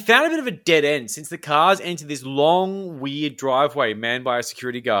he found a bit of a dead end since the cars entered this long, weird driveway manned by a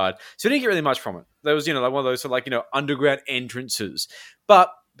security guard. So he didn't get really much from it. There was, like one of those sort of underground entrances. But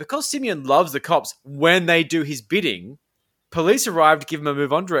because Simeon loves the cops when they do his bidding, police arrived to give him a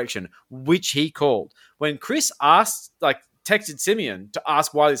move on direction, which he called. When Chris texted Simeon to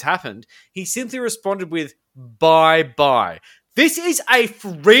ask why this happened, he simply responded with, bye-bye. This is a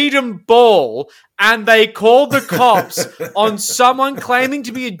freedom ball, and they called the cops on someone claiming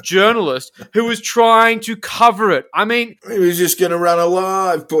to be a journalist who was trying to cover it. I mean... He was just going to run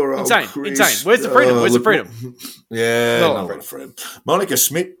alive, poor old Insane. Chris. Where's the freedom? Where's the freedom? Yeah, not a lot of freedom. Monica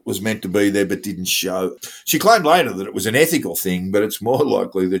Smith was meant to be there but didn't show. She claimed later that it was an ethical thing, but it's more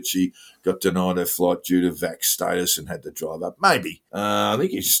likely that she got denied her flight due to vax status and had to drive up. Maybe. I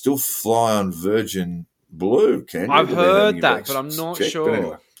think you still fly on Virgin Blue, can you? I've heard that, but I'm not sure. But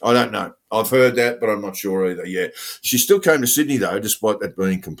anyway, I don't know. I've heard that, but I'm not sure either. Yeah. She still came to Sydney, though, despite that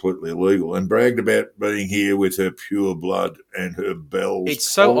being completely illegal, and bragged about being here with her pure blood and her bells. It's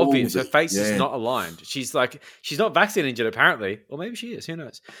so obvious. Her face is not aligned. She's not vaccinated yet, apparently. Or maybe she is. Who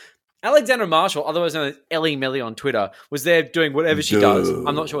knows? Alexandra Marshall, otherwise known as Ellie Melly on Twitter, was there doing whatever she does.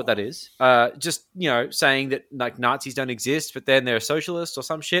 I'm not sure what that is. Just, saying that Nazis don't exist, but then they're socialists or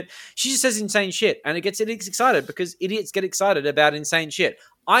some shit. She just says insane shit, and it gets idiots excited because idiots get excited about insane shit.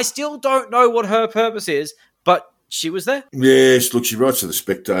 I still don't know what her purpose is, but she was there? Yes, look, she writes for The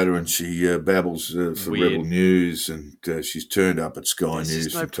Spectator and she babbles for Weird. Rebel News, and she's turned up at Sky There's News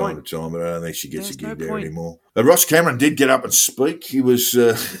just no from time point. to time, but I don't think she gets There's a gig no there point. anymore. Ross Cameron did get up and speak. He was,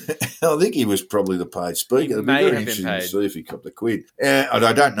 I think he was probably the paid speaker. He It'd may be very have been interesting to paid. see if he copped the quid.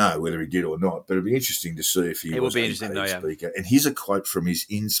 I don't know whether he did or not, but it'd be interesting to see if he It was would be a interesting paid though, yeah. speaker. And here's a quote from his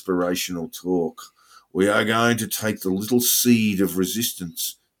inspirational talk. We are going to take the little seed of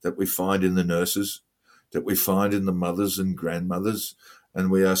resistance that we find in the nurses, that we find in the mothers and grandmothers,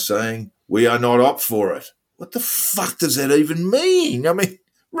 and we are saying we are not up for it. What the fuck does that even mean? I mean,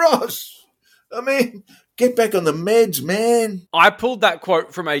 Ross, get back on the meds, man. I pulled that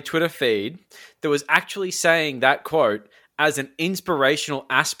quote from a Twitter feed that was actually saying that quote as an inspirational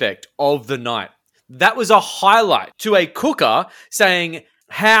aspect of the night. That was a highlight to a cooker saying,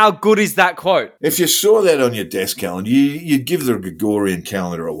 how good is that quote? If you saw that on your desk calendar, you'd give the Gregorian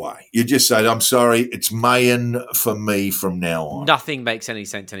calendar away. You'd just say, I'm sorry, it's Mayan for me from now on. Nothing makes any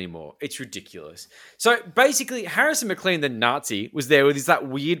sense anymore. It's ridiculous. So basically, Harrison McLean, the Nazi, was there with that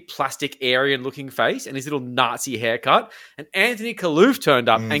weird plastic Aryan-looking face and his little Nazi haircut. And Anthony Kaloof turned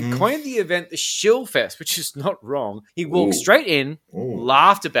up and coined the event the Shill Fest, which is not wrong. He walked straight in,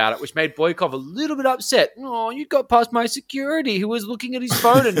 laughed about it, which made Boykov a little bit upset. Oh, you got past my security, who was looking at his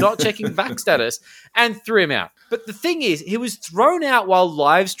phone and not checking vac status, and threw him out. But the thing is, he was thrown out while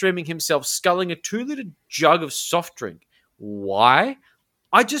live streaming himself sculling a 2-liter jug of soft drink. Why?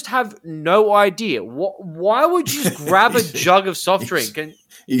 I just have no idea. Why would you just grab a jug of soft drink? And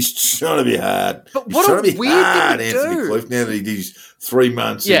he's trying to be hard. But what a weird thing to Anthony do. Cliff, now that he did his 3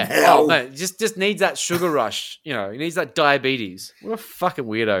 months in yeah, hell. no, just needs that sugar rush. You know, he needs that diabetes. What a fucking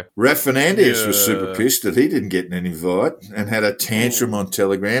weirdo. Raf Fernandez was super pissed that he didn't get an invite and had a tantrum on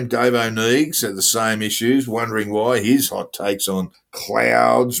Telegram. Dave O'Neiggs had the same issues, wondering why his hot takes on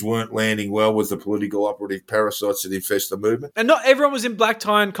clouds weren't landing well with the political operative parasites that infest the movement. And not everyone was in black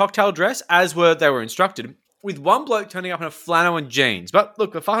tie and cocktail dress, as they were instructed, with one bloke turning up in a flannel and jeans. But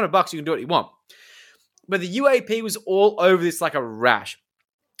look, for $500, you can do what you want. But the UAP was all over this like a rash.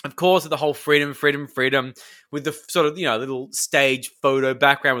 Of course, the whole freedom, with the sort of, little stage photo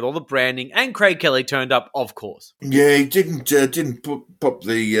background with all the branding, and Craig Kelly turned up, of course. Yeah, he didn't pop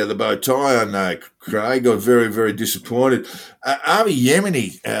the bow tie on Craig. Got very, very disappointed. Avi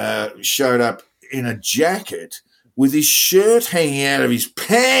Yemeni showed up in a jacket with his shirt hanging out of his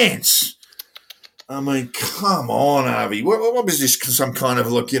pants. I mean, come on, Avi. What was this? Some kind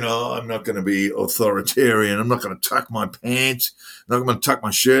of look, I'm not going to be authoritarian. I'm not going to tuck my pants. I'm not going to tuck my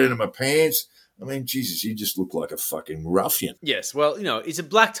shirt into my pants. I mean, Jesus, you just look like a fucking ruffian. Yes, well, it's a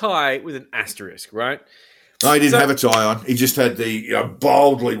black tie with an asterisk, right? No, he didn't have a tie on. He just had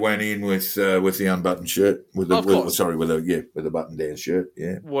boldly went in with the unbuttoned shirt, with the button down shirt.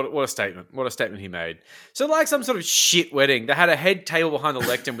 Yeah. What a statement! What a statement he made. So, like some sort of shit wedding, they had a head table behind the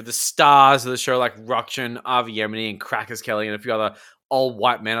lectern with the stars of the show, like Rukshan, Avi Yemeni, and Crackers Kelly, and a few other old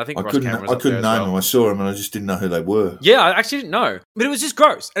white men. I think Ross Cameron was I couldn't name them. I saw them and I just didn't know who they were. Yeah, I actually didn't know. But it was just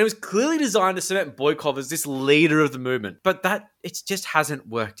gross. And it was clearly designed to cement Boykov as this leader of the movement. But it just hasn't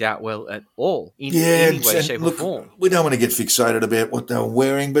worked out well at all in any way, shape, or form. We don't want to get fixated about what they were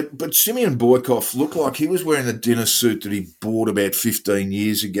wearing, but Simeon Boykov looked like he was wearing the dinner suit that he bought about 15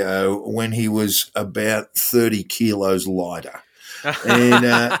 years ago when he was about 30 kilos lighter.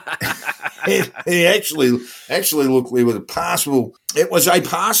 And he actually looked with a passable. It was a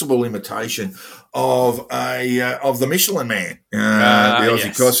passable imitation of the Michelin Man, the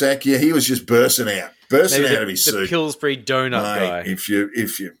Aussie Cossack. Yeah, he was just bursting out of his suit. The Pillsbury donut guy. If you're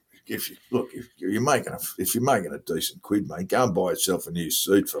making a decent quid, mate, go and buy yourself a new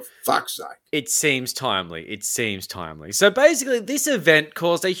suit for fuck's sake. It seems timely. So basically, this event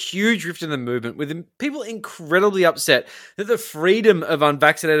caused a huge rift in the movement, with people incredibly upset that the freedom of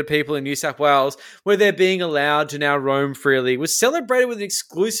unvaccinated people in New South Wales, where they're being allowed to now roam freely, was celebrated with an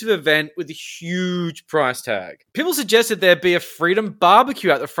exclusive event with a huge price tag. People suggested there be a freedom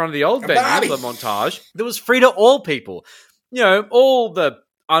barbecue at the front of the old venue, the montage, that was free to all people. All the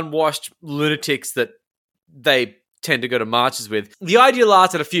unwashed lunatics that they tend to go to marches with. The idea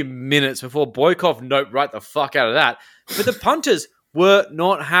lasted a few minutes before Boykov noped right the fuck out of that. But the punters were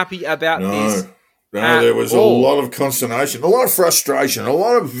not happy about this. No, there was a lot of consternation, a lot of frustration, a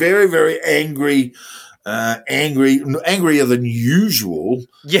lot of very, very angrier than usual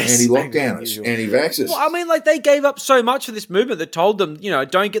anti-lockdowners, anti-vaxxers. Well, I mean, they gave up so much for this movement that told them,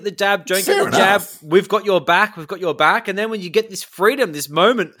 don't get the jab, don't get the jab. We've got your back. And then when you get this freedom, this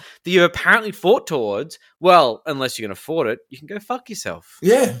moment that you apparently fought towards, well, unless you can afford it, you can go fuck yourself.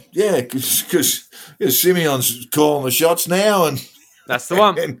 Yeah, because Simeon's calling the shots now, and That's the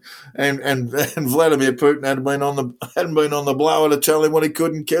one. And Vladimir Putin hadn't been on the blower to tell him what he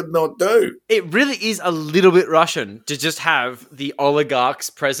could and could not do. It really is a little bit Russian to just have the oligarchs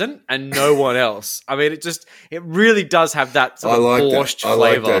present and no one else. I mean, it really does have that sort of borscht flavor. I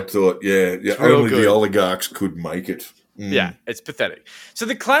like that thought. Yeah. Only the oligarchs could make it. Yeah, it's pathetic. So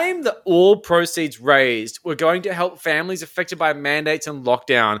the claim that all proceeds raised were going to help families affected by mandates and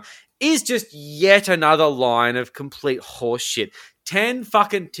lockdown is just yet another line of complete horse shit. 10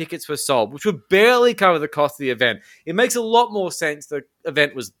 fucking tickets were sold, which would barely cover the cost of the event. It makes a lot more sense the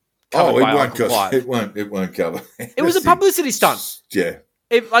event was covered by Uncle Clive. It won't cover. It was a publicity stunt. Yeah.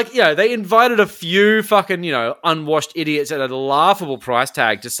 They invited a few fucking, unwashed idiots at a laughable price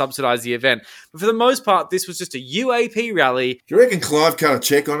tag to subsidise the event. But for the most part, this was just a UAP rally. Do you reckon Clive cut a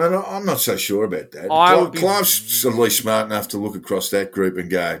check on it? I'm not so sure about that. Clive's at least smart enough to look across that group and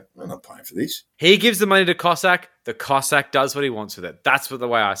go, I'm not paying for this. He gives the money to Cossack. The Cossack does what he wants with it. That's the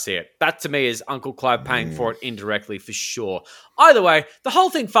way I see it. That, to me, is Uncle Clive paying for it indirectly, for sure. Either way, the whole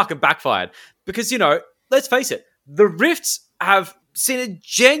thing fucking backfired. Because, let's face it, the rifts have seen a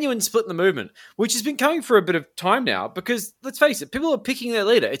genuine split in the movement, which has been coming for a bit of time now because, let's face it, people are picking their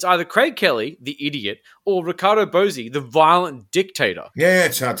leader. It's either Craig Kelly, the idiot, or Ricardo Bozzi, the violent dictator. Yeah,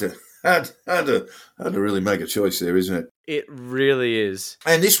 it's hard to really make a choice there, isn't it? It really is.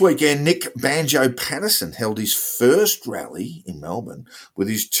 And this weekend, Nick Banjo Patterson held his first rally in Melbourne with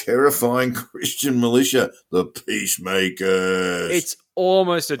his terrifying Christian militia, the Peacemakers. It's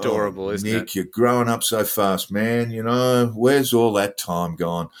almost adorable, isn't it? Nick, you're growing up so fast, man. Where's all that time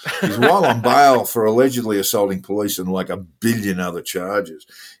gone? He's while on bail for allegedly assaulting police and like a billion other charges.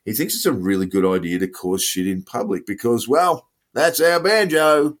 He thinks it's a really good idea to cause shit in public because, well, that's our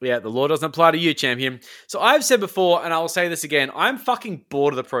Banjo. Yeah, the law doesn't apply to you, champion. So I've said before, and I will say this again, I'm fucking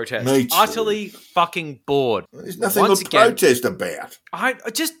bored of the protest. Me too. Utterly fucking bored. There's nothing to protest about. I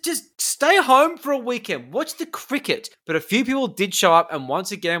just stay home for a weekend. Watch the cricket. But a few people did show up, and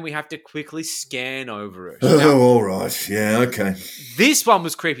once again, we have to quickly scan over it. Oh, all right. Yeah, okay. This one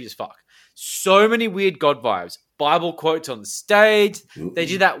was creepy as fuck. So many weird God vibes. Bible quotes on the stage. They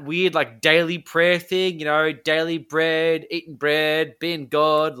did that weird daily prayer thing, daily bread, eating bread, being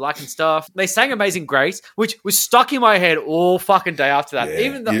God, liking stuff. They sang Amazing Grace, which was stuck in my head all fucking day after that. Yeah.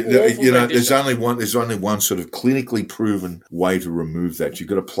 Even the there's only one sort of clinically proven way to remove that. You've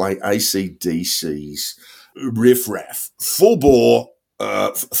got to play AC/DC's Riff Raff, full bore,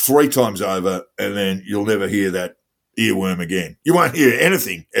 3 times over, and then you'll never hear that earworm again. You won't hear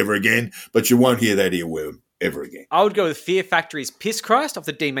anything ever again, but you won't hear that earworm ever again. I would go with Fear Factory's Piss Christ off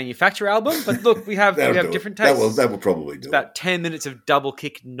the Demanufacture album, but look, we have different tastes. That will probably do about 10 minutes of double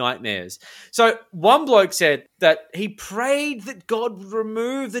kick nightmares. So one bloke said that he prayed that God would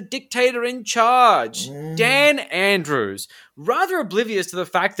remove the dictator in charge. Dan Andrews, rather oblivious to the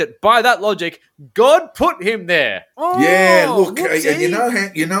fact that by that logic, God put him there. Yeah, look, and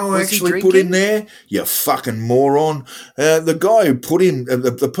you know who actually put him there? You fucking moron. The guy who put him,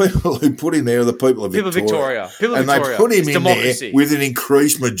 the people who put him there are the people of Victoria. And they put him in there with an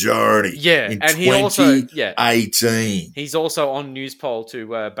increased majority. Yeah, in and 2018. He's also on Newspoll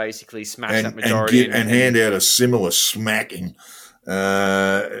to basically smash that majority and hand out a similar smacking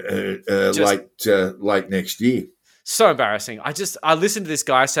late next year. So embarrassing. I listened to this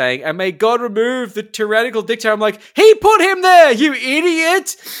guy saying, and may God remove the tyrannical dictator. I'm like, he put him there, you idiot.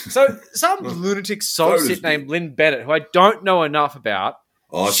 So some lunatic soul-sit named Lynn Bennett, who I don't know enough about.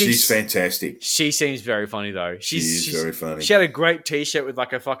 Oh, she's fantastic. She seems very funny, though. She's very funny. She had a great T-shirt with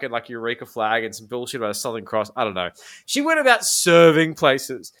a fucking Eureka flag and some bullshit about a Southern Cross. I don't know. She went about serving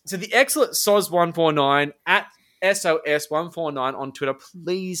places. So the excellent SOS149 at SOS149 on Twitter.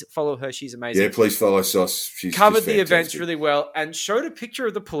 Please follow her. She's amazing. Yeah, please follow SOS. She's covered the events really well and showed a picture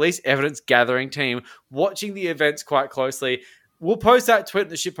of the police evidence gathering team watching the events quite closely. We'll post that tweet on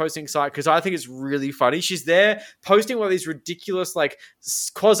the shitposting site because I think it's really funny. She's there posting one of these ridiculous,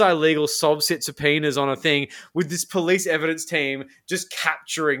 quasi-legal sob-sit subpoenas on a thing with this police evidence team just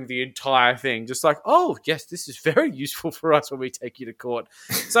capturing the entire thing. Just oh, yes, this is very useful for us when we take you to court.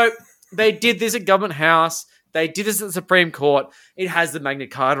 So they did this at Government House. They did this at the Supreme Court. It has the Magna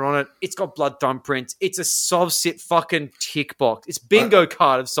Carta on it. It's got blood thumbprints. It's a sob-sit fucking tick box. It's bingo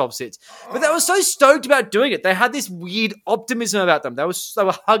card of sob-sits. But they were so stoked about doing it. They had this weird optimism about them. They were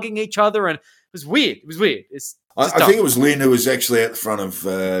hugging each other, and it was weird. I think it was Lynn who was actually at the front of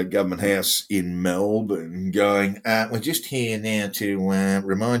Government House in Melbourne going, we're just here now to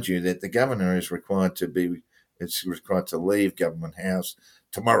remind you that the governor is required to leave Government House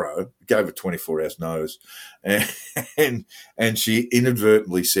tomorrow, gave her 24 hours notice, and she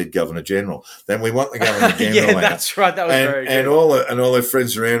inadvertently said Governor General. Then we want the Governor General out. That's right. That was very good. And all her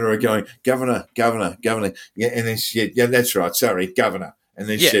friends around her are going, Governor. Yeah, and then she said, yeah, that's right, sorry, Governor. And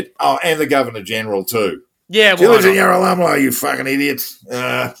then she said, oh, and the Governor General too. Yeah, Diligent Yarralumla, you fucking idiots.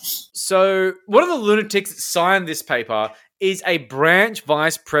 So one of the lunatics that signed this paper is a branch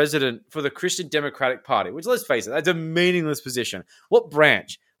vice president for the Christian Democratic Party, which, let's face it, that's a meaningless position. What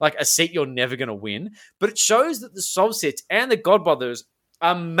branch? Like a seat you're never going to win? But it shows that the Sovsits and the Godbrothers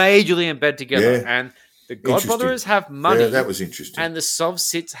are majorly embedded together. Yeah. And the Godbrothers have money. Yeah, that was interesting. And the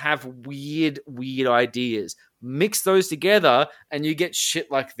Sovsits have weird ideas. Mix those together and you get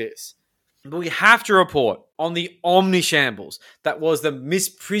shit like this. But we have to report on the omnishambles that was the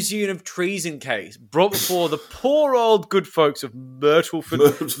misprision of treason case brought before the poor old good folks of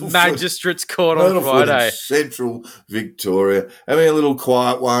Myrtleford Magistrates Court on Friday. Central Victoria. Having a little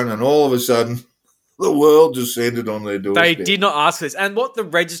quiet one, and all of a sudden, the world just ended on their doorstep. They did not ask this. And what the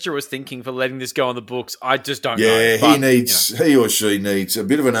Register was thinking for letting this go on the books, I just don't know. Yeah, he or she needs a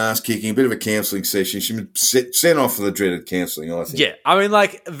bit of an ass-kicking, a bit of a counselling session. She should sent off for the dreaded counselling, I think. Yeah, I mean,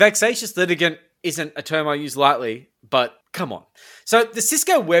 like, vexatious litigant isn't a term I use lightly, but come on. So the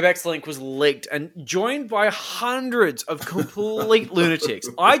Cisco WebEx link was leaked and joined by hundreds of complete lunatics.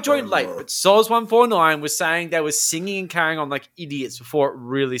 I joined late, but Soz149 was saying they were singing and carrying on like idiots before it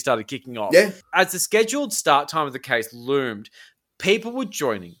really started kicking off. Yeah. As the scheduled start time of the case loomed, people were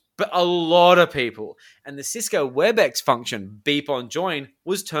joining, but a lot of people. And the Cisco WebEx function, beep on join,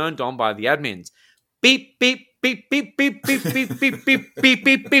 was turned on by the admins. Beep, beep, beep, beep, beep, beep, beep, beep, beep, beep,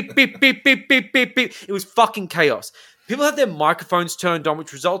 beep, beep, beep, beep, beep, beep, beep, beep. It was fucking chaos. People had their microphones turned on,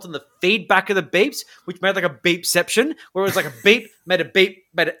 which resulted in the feedback of the beeps, which made like a beepception, where it was like a beep, made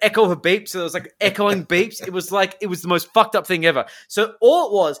an echo of a beep, so there was like echoing beeps. It was the most fucked up thing ever. So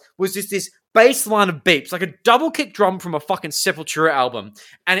all it was just this bass line of beeps, like a double kick drum from a fucking Sepultura album.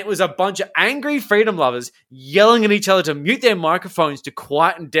 And it was a bunch of angry freedom lovers yelling at each other to mute their microphones to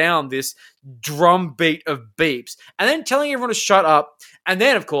quieten down this drum beat of beeps. And then telling everyone to shut up. And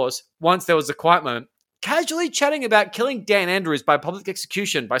then, of course, once there was a quiet moment, casually chatting about killing Dan Andrews by public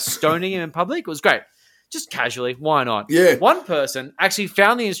execution, by stoning him in public. It was great. Just casually. Why not? Yeah. One person actually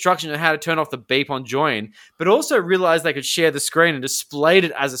found the instruction on how to turn off the beep on join, but also realized they could share the screen and displayed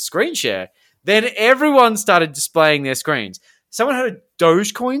it as a screen share. Then everyone started displaying their screens. Someone had a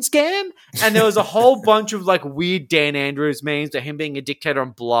Dogecoin scam, and there was a whole bunch of like weird Dan Andrews memes to him being a dictator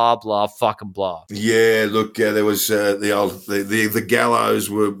and blah blah fucking blah. Yeah, look, there was the gallows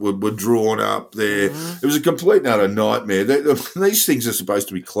were drawn up there. It was a complete and utter nightmare. These things are supposed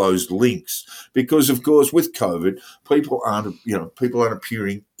to be closed links because, of course, with COVID, people aren't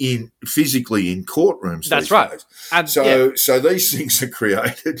appearing physically in courtrooms. That's right. And so these things are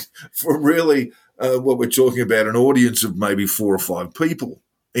created for really. What we're talking about, an audience of maybe 4 or 5 people,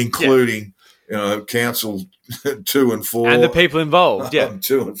 including counsel 2 and 4. And the people involved,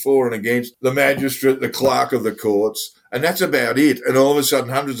 2 and 4 and against the magistrate, the clerk of the courts, and that's about it. And all of a sudden,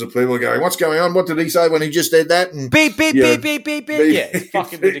 hundreds of people are going, what's going on? What did he say when he just said that? And, beep, beep, beep, beep, beep, beep. Yeah, it's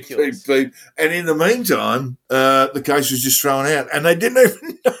fucking ridiculous. Beep, beep. And in the meantime, the case was just thrown out, and they didn't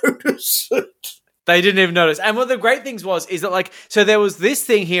even notice it. They didn't even notice. And one of the great things is that, so there was this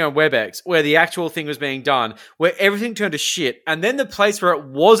thing here on WebEx where the actual thing was being done, where everything turned to shit. And then the place where it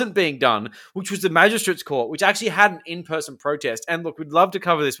wasn't being done, which was the Magistrates Court, which actually had an in-person protest. And look, we'd love to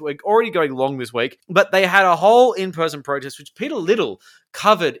cover this. We're already going long this week. But they had a whole in-person protest, which Peter Little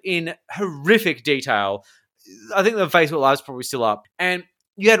covered in horrific detail. I think the Facebook Live's probably still up. And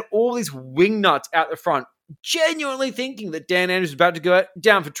you had all these wingnuts out the front genuinely thinking that Dan Andrews was about to go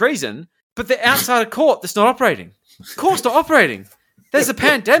down for treason. But they're outside a court that's not operating. Court's not operating. There's a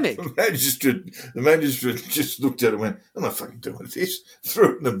pandemic. The magistrate just looked at it and went, I'm not fucking doing this.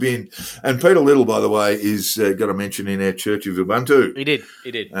 Threw it in the bin. And Peter Little, by the way, is got a mention in our Church of Ubuntu. He did.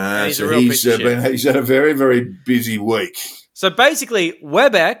 He's a real piece of shit. He's had a very, very busy week. So basically,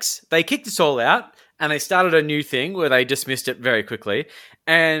 WebEx, they kicked us all out and they started a new thing where they dismissed it very quickly.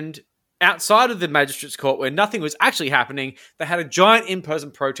 And outside of the Magistrates Court, where nothing was actually happening, they had a giant in-person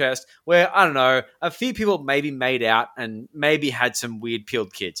protest where, I don't know, a few people maybe made out and maybe had some weird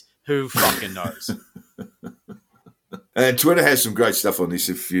peeled kids. Who fucking knows? And Twitter has some great stuff on this.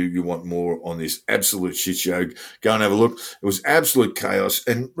 If you want more on this absolute shit show, go and have a look. It was absolute chaos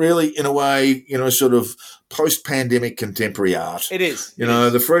and really, in a way, sort of post-pandemic contemporary art. It is.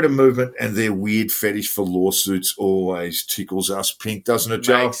 The freedom movement and their weird fetish for lawsuits always tickles us pink, doesn't it,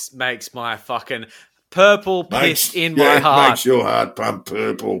 Joe? Makes my fucking purple piss in my heart. Makes your heart pump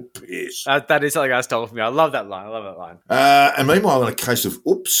purple piss. That is something I stole from you. I love that line. And meanwhile, in a case of,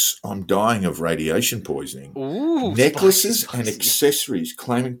 oops, I'm dying of radiation poisoning, necklaces and accessories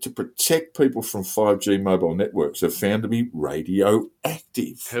claiming to protect people from 5G mobile networks are found to be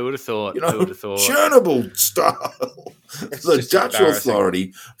radioactive. Who would have thought? Who would have thought? Chernobyl style. The Dutch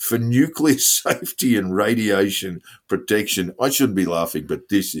Authority for Nuclear Safety and Radiation Protection. I shouldn't be laughing, but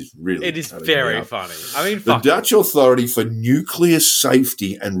this is really It is very funny. I mean, the Dutch Authority for Nuclear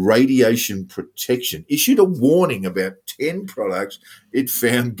Safety and Radiation Protection issued a warning about 10 products it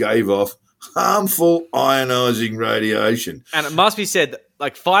found gave off harmful ionizing radiation. And it must be said that,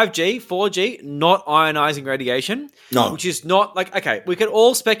 like 5G, 4G, not ionizing radiation. No. Which is not like, okay, we can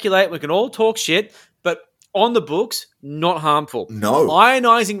all speculate, we can all talk shit, but on the books, not harmful. No.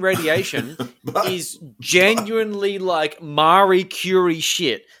 Ionizing radiation is genuinely like Marie Curie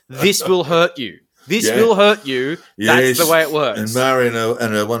shit. This will hurt you. This will hurt you. That's the way it works. And Marie and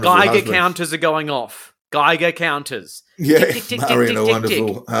a wonderful Geiger counters are going off. Geiger counters. Yeah, Tick, tick, tick, Murray tick, and a tick,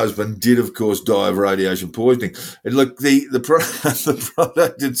 wonderful tick. husband did, of course, die of radiation poisoning. And look, the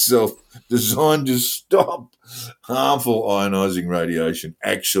product itself, designed to stop harmful ionizing radiation,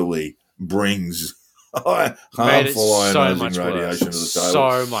 actually brings harmful ionizing radiation to the table.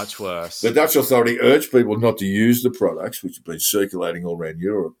 So much worse. The Dutch Authority urged people not to use the products, which have been circulating all around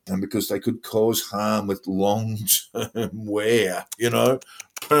Europe, and because they could cause harm with long-term wear.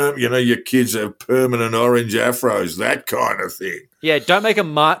 Your kids have permanent orange afros, that kind of thing. Yeah, don't make a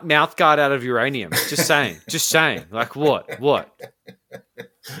mouth guard out of uranium. Just saying. Just saying. Like what?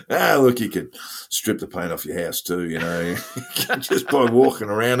 Look, you could strip the paint off your house too, just by walking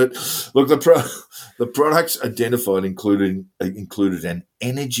around it. Look, the products identified included an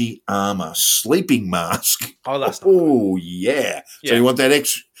energy armor sleeping mask. Oh, that's yeah. So you want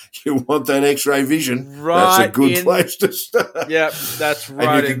that X-ray vision? Right. That's a good place to start. Yep, that's right.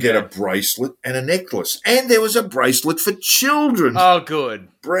 And you can get a bracelet and a necklace. And there was a bracelet for children. Oh, good.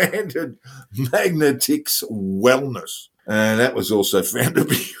 Branded Magnetics Wellness. And that was also found to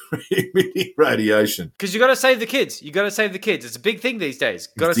be emitting radiation. Because you got to save the kids. It's a big thing these days.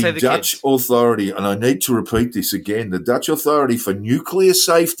 Got to save the Dutch kids. Authority, and I need to repeat this again, the Dutch Authority for Nuclear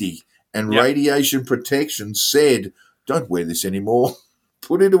Safety and Radiation Protection said, don't wear this anymore.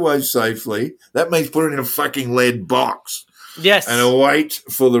 Put it away safely. That means put it in a fucking lead box. Yes. And await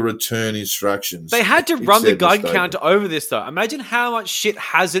for the return instructions. They had to run the Geiger counter over this, though. Imagine how much shit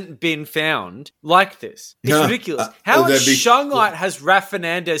hasn't been found like this. It's ridiculous. How much shungite has Raf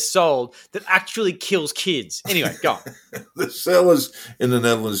Fernandez sold that actually kills kids? Anyway, go on. The sellers in the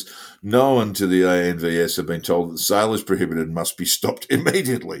Netherlands, known to the ANVS, have been told that the sale is prohibited and must be stopped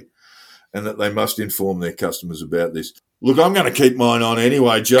immediately, and that they must inform their customers about this. Look, I'm going to keep mine on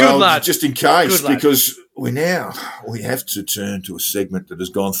anyway, Joe, just in case, because we have to turn to a segment that has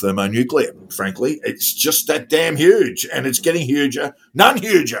gone thermonuclear. Frankly, it's just that damn huge, and it's getting huger, none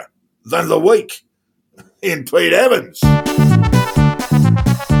huger than the week in Pete Evans.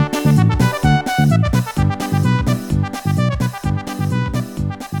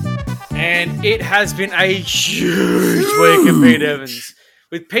 And it has been a huge week in Pete Evans.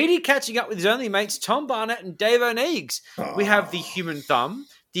 With Petey catching up with his only mates Tom Barnett and Dave O'Neiggs. We have the human thumb,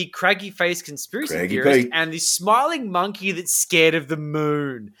 the craggy-faced conspiracy theorist, and the smiling monkey that's scared of the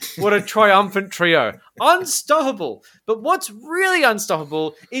moon. What a triumphant trio. Unstoppable. But what's really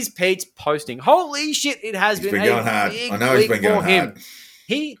unstoppable is Pete's posting. Holy shit, it has been going a hard. big I know he's week been going for him. hard.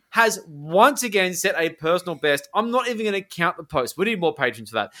 He has once again set a personal best. I'm not even going to count the posts. We need more patrons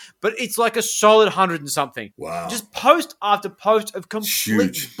for that. But it's like a solid 100 and something. Wow. Just post after post of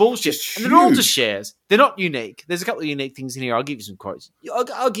complete bullshit. And they're all just shares. They're not unique. There's a couple of unique things in here. I'll give you some quotes.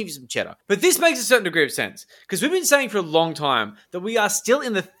 I'll give you some cheddar. But this makes a certain degree of sense. Because we've been saying for a long time that we are still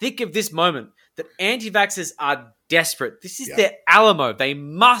in the thick of this moment, that anti-vaxxers are desperate. This is their Alamo. They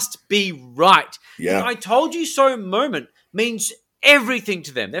must be right. Yeah. The I told you so moment means everything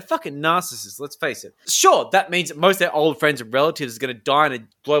to them. They're fucking narcissists, let's face it. Sure, that means that most of their old friends and relatives are going to die in a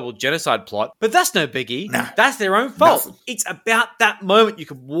global genocide plot, but that's no biggie. Nah, that's their own fault. Nothing. It's about that moment you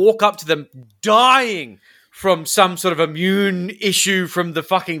could walk up to them dying from some sort of immune issue from the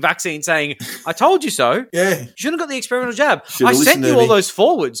fucking vaccine saying, I told you so. Yeah. You shouldn't have got the experimental jab. Should've I sent listened you to all me. those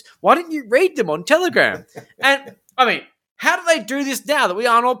forwards. Why didn't you read them on Telegram? And, I mean, how do they do this now that we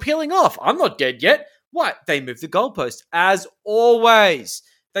aren't all peeling off? I'm not dead yet. What? They moved the goalpost, as always.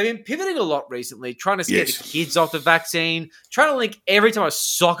 They've been pivoting a lot recently, trying to scare the kids off the vaccine, trying to link every time a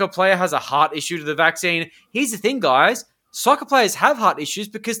soccer player has a heart issue to the vaccine. Here's the thing, guys. Soccer players have heart issues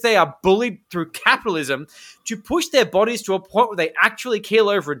because they are bullied through capitalism to push their bodies to a point where they actually keel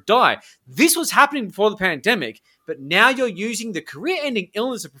over and die. This was happening before the pandemic, but now you're using the career-ending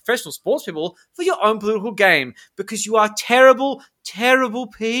illness of professional sports people for your own political game because you are terrible, terrible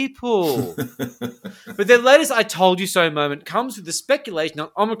people. But their latest I told you so moment comes with the speculation on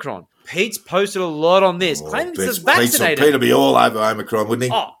Omicron. Pete's posted a lot on this, claiming it's vaccinated. Pete'll be all over Omicron,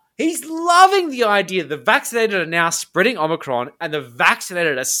 wouldn't he? Oh, he's loving the idea the vaccinated are now spreading Omicron and the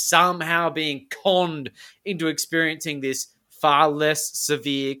vaccinated are somehow being conned into experiencing this far less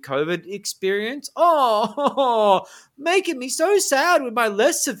severe COVID experience. Oh, making me so sad with my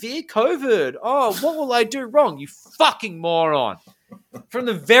less severe COVID. Oh, what will I do wrong, you fucking moron? From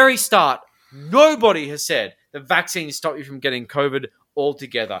the very start, nobody has said the vaccines stop you from getting COVID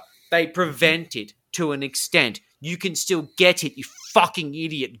altogether. They prevent it to an extent. You can still get it, you fucking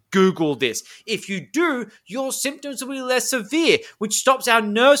idiot. Google this. If you do, your symptoms will be less severe, which stops our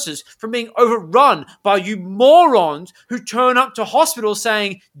nurses from being overrun by you morons who turn up to hospital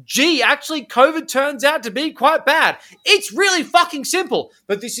saying, gee, actually COVID turns out to be quite bad. It's really fucking simple,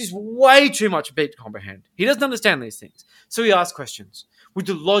 but this is way too much for Pete to comprehend. He doesn't understand these things. So he asks questions with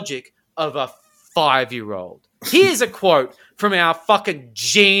the logic of a 5-year-old. Here's a quote from our fucking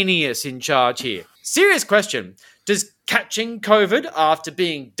genius in charge here. Serious question. Does catching COVID after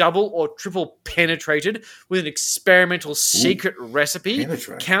being double or triple penetrated with an experimental secret recipe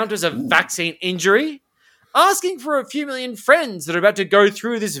count as a vaccine injury? Asking for a few million friends that are about to go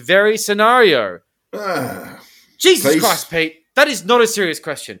through this very scenario. Jesus Christ, Pete. That is not a serious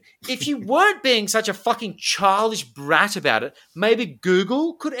question. If you weren't being such a fucking childish brat about it, maybe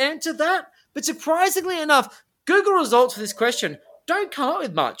Google could answer that. But surprisingly enough, Google results for this question don't come up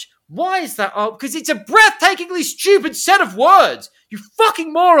with much. Why is that? Oh, because it's a breathtakingly stupid set of words. You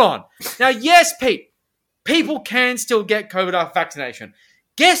fucking moron. Now, yes, Pete, people can still get COVID after vaccination.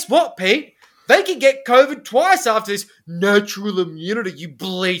 Guess what, Pete? They can get COVID twice after this natural immunity you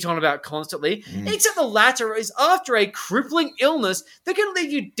bleat on about constantly, except the latter is after a crippling illness that can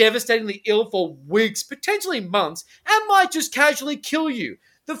leave you devastatingly ill for weeks, potentially months, and might just casually kill you.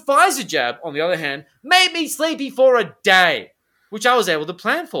 The Pfizer jab, on the other hand, made me sleepy for a day, which I was able to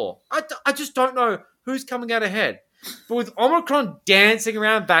plan for. I just don't know who's coming out ahead. But with Omicron dancing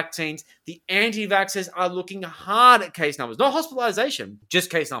around vaccines, the anti-vaxxers are looking hard at case numbers. Not hospitalization, just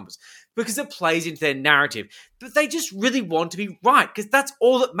case numbers. Because it plays into their narrative. But they just really want to be right, because that's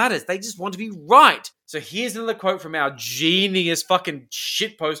all that matters. They just want to be right. So here's another quote from our genius fucking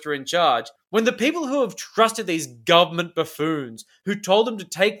shitposter in charge. When the people who have trusted these government buffoons, who told them to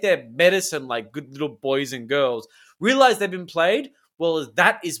take their medicine like good little boys and girls, realize they've been played, well,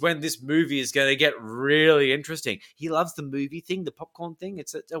 that is when this movie is going to get really interesting. He loves the movie thing, the popcorn thing.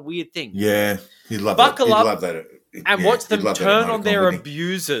 It's a weird thing. Yeah, he'd love Buckle that. up He'd love that. and watch them turn on their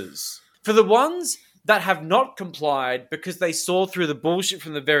abusers. For the ones that have not complied because they saw through the bullshit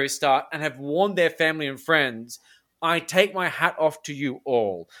from the very start and have warned their family and friends, I take my hat off to you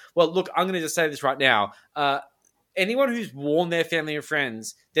all. Well, look, I'm going to just say this right now. Anyone who's warned their family and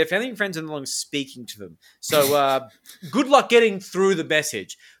friends are no longer speaking to them. So good luck getting through the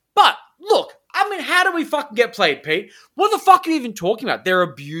message. But look, I mean, how do we fucking get played, Pete? What the fuck are you even talking about? They're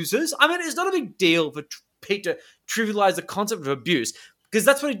abusers? I mean, it's not a big deal for Pete to trivialize the concept of abuse, because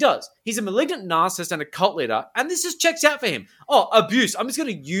that's what he does. He's a malignant narcissist and a cult leader, and this just checks out for him. Oh, abuse. I'm just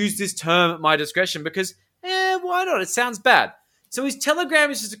going to use this term at my discretion because, why not? It sounds bad. So his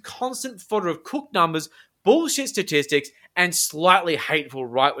Telegram is just a constant fodder of cooked numbers, bullshit statistics, and slightly hateful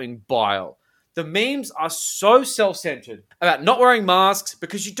right-wing bile. The memes are so self-centered about not wearing masks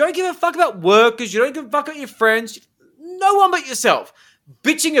because you don't give a fuck about workers, you don't give a fuck about your friends, no one but yourself.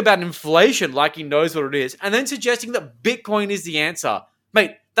 Bitching about inflation like he knows what it is, and then suggesting that Bitcoin is the answer.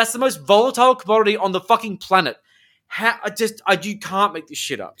 Mate, that's the most volatile commodity on the fucking planet. You can't make this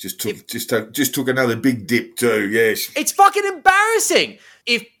shit up. Just took another big dip too, yes. It's fucking embarrassing.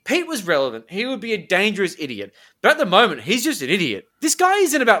 If Pete was relevant, he would be a dangerous idiot. But at the moment, he's just an idiot. This guy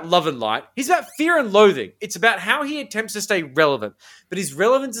isn't about love and light. He's about fear and loathing. It's about how he attempts to stay relevant. But his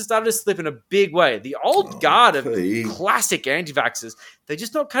relevance has started to slip in a big way. The old guard of classic anti-vaxxers, they're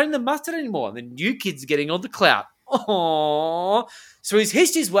just not cutting the mustard anymore. And the new kids are getting all the clout. Aww. So he's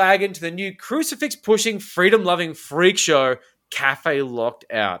hitched his wagon to the new crucifix-pushing, freedom-loving freak show, Cafe Locked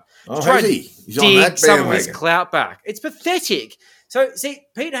Out. Oh, has he? He's on that bandwagon. Some of his clout back. It's pathetic. So, see,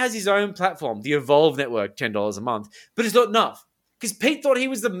 Pete has his own platform, the Evolve Network, $10 a month, but it's not enough. Because Pete thought he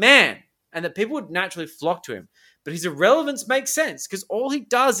was the man and that people would naturally flock to him. But his irrelevance makes sense because all he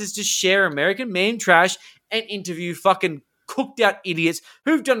does is just share American meme trash and interview fucking cooked out idiots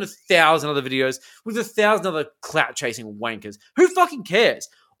who've done 1,000 other videos with 1,000 other clout chasing wankers. Who fucking cares?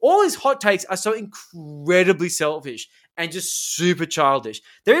 All his hot takes are so incredibly selfish and just super childish.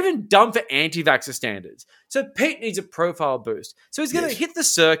 They're even dumb for anti-vaxxer standards. So Pete needs a profile boost. So he's going to hit the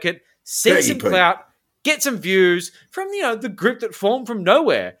circuit, seek some clout, get some views from, the group that formed from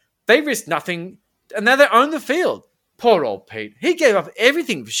nowhere. They risked nothing, and now they own the field. Poor old Pete. He gave up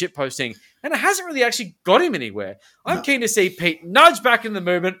everything for shitposting, and it hasn't really actually got him anywhere. I'm keen to see Pete nudge back in the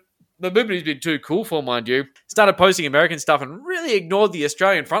movement. The movement he's been too cool for, mind you. Started posting American stuff and really ignored the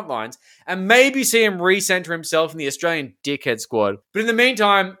Australian front lines, and maybe see him recenter himself in the Australian dickhead squad. But in the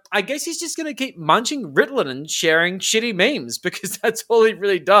meantime, I guess he's just going to keep munching Ritalin and sharing shitty memes, because that's all he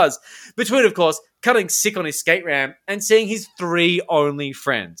really does. Between, of course, cutting sick on his skate ramp and seeing his 3 only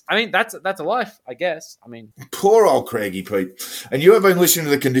friends. I mean, that's a life, I guess. I mean, poor old Craigie Pete. And you have been listening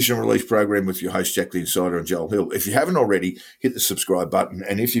to the Conditional Release program with your host, Jack the Insider and Joel Hill. If you haven't already, hit the subscribe button.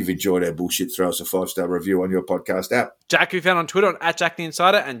 And if you've enjoyed our bullshit, throw us a 5-star review on your podcast app. Jack, we found on Twitter on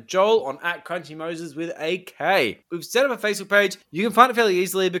 @JackTheInsider, and Joel on @CrunchyMoses with a K. We've set up a Facebook page. You can find it fairly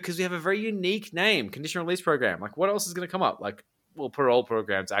easily because we have a very unique name, Conditional Release Program. Like, what else is going to come up? Like, well, parole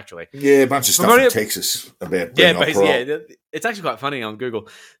programs, actually. Yeah, a bunch of stuff in Texas about parole. Yeah, it's actually quite funny on Google.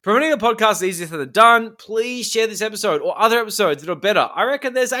 Promoting a podcast is easier said than done. Please share this episode or other episodes that are better. I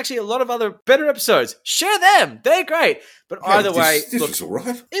reckon there's actually a lot of other better episodes. Share them. They're great. But either way, this was all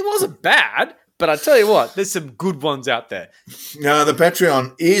right. It wasn't bad. But I tell you what, there's some good ones out there. No, the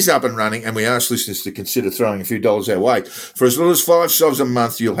Patreon is up and running, and we ask listeners to consider throwing a few dollars our way. For as little as $5 a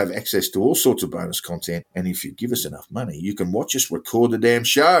month, you'll have access to all sorts of bonus content. And if you give us enough money, you can watch us record the damn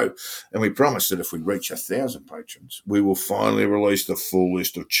show. And we promise that if we reach 1,000 patrons, we will finally release the full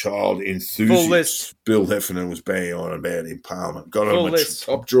list of child enthusiasts. Full list. Bill Heffernan was banging on about in Parliament. Got it on the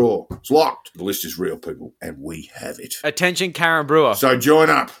top drawer. It's locked. The list is real, people, and we have it. Attention, Karen Brewer. So join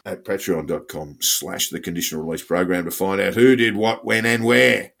up at patreon.com/the Conditional Release Program to find out who did what, when, and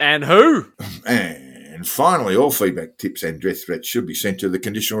where. And who. And finally, all feedback, tips, and death threats should be sent to the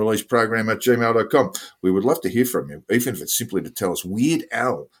Conditional Release Program @gmail.com. We would love to hear from you, even if it's simply to tell us Weird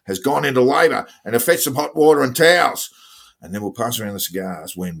Al has gone into labour and have fetched some hot water and towels. And then we'll pass around the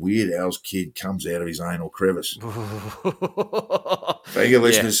cigars when Weird Al's kid comes out of his anal crevice. Thank you,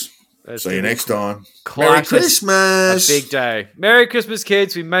 listeners. See you next time. Merry Christmas. A big day. Merry Christmas,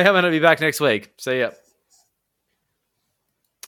 kids. We may or may not be back next week. See ya.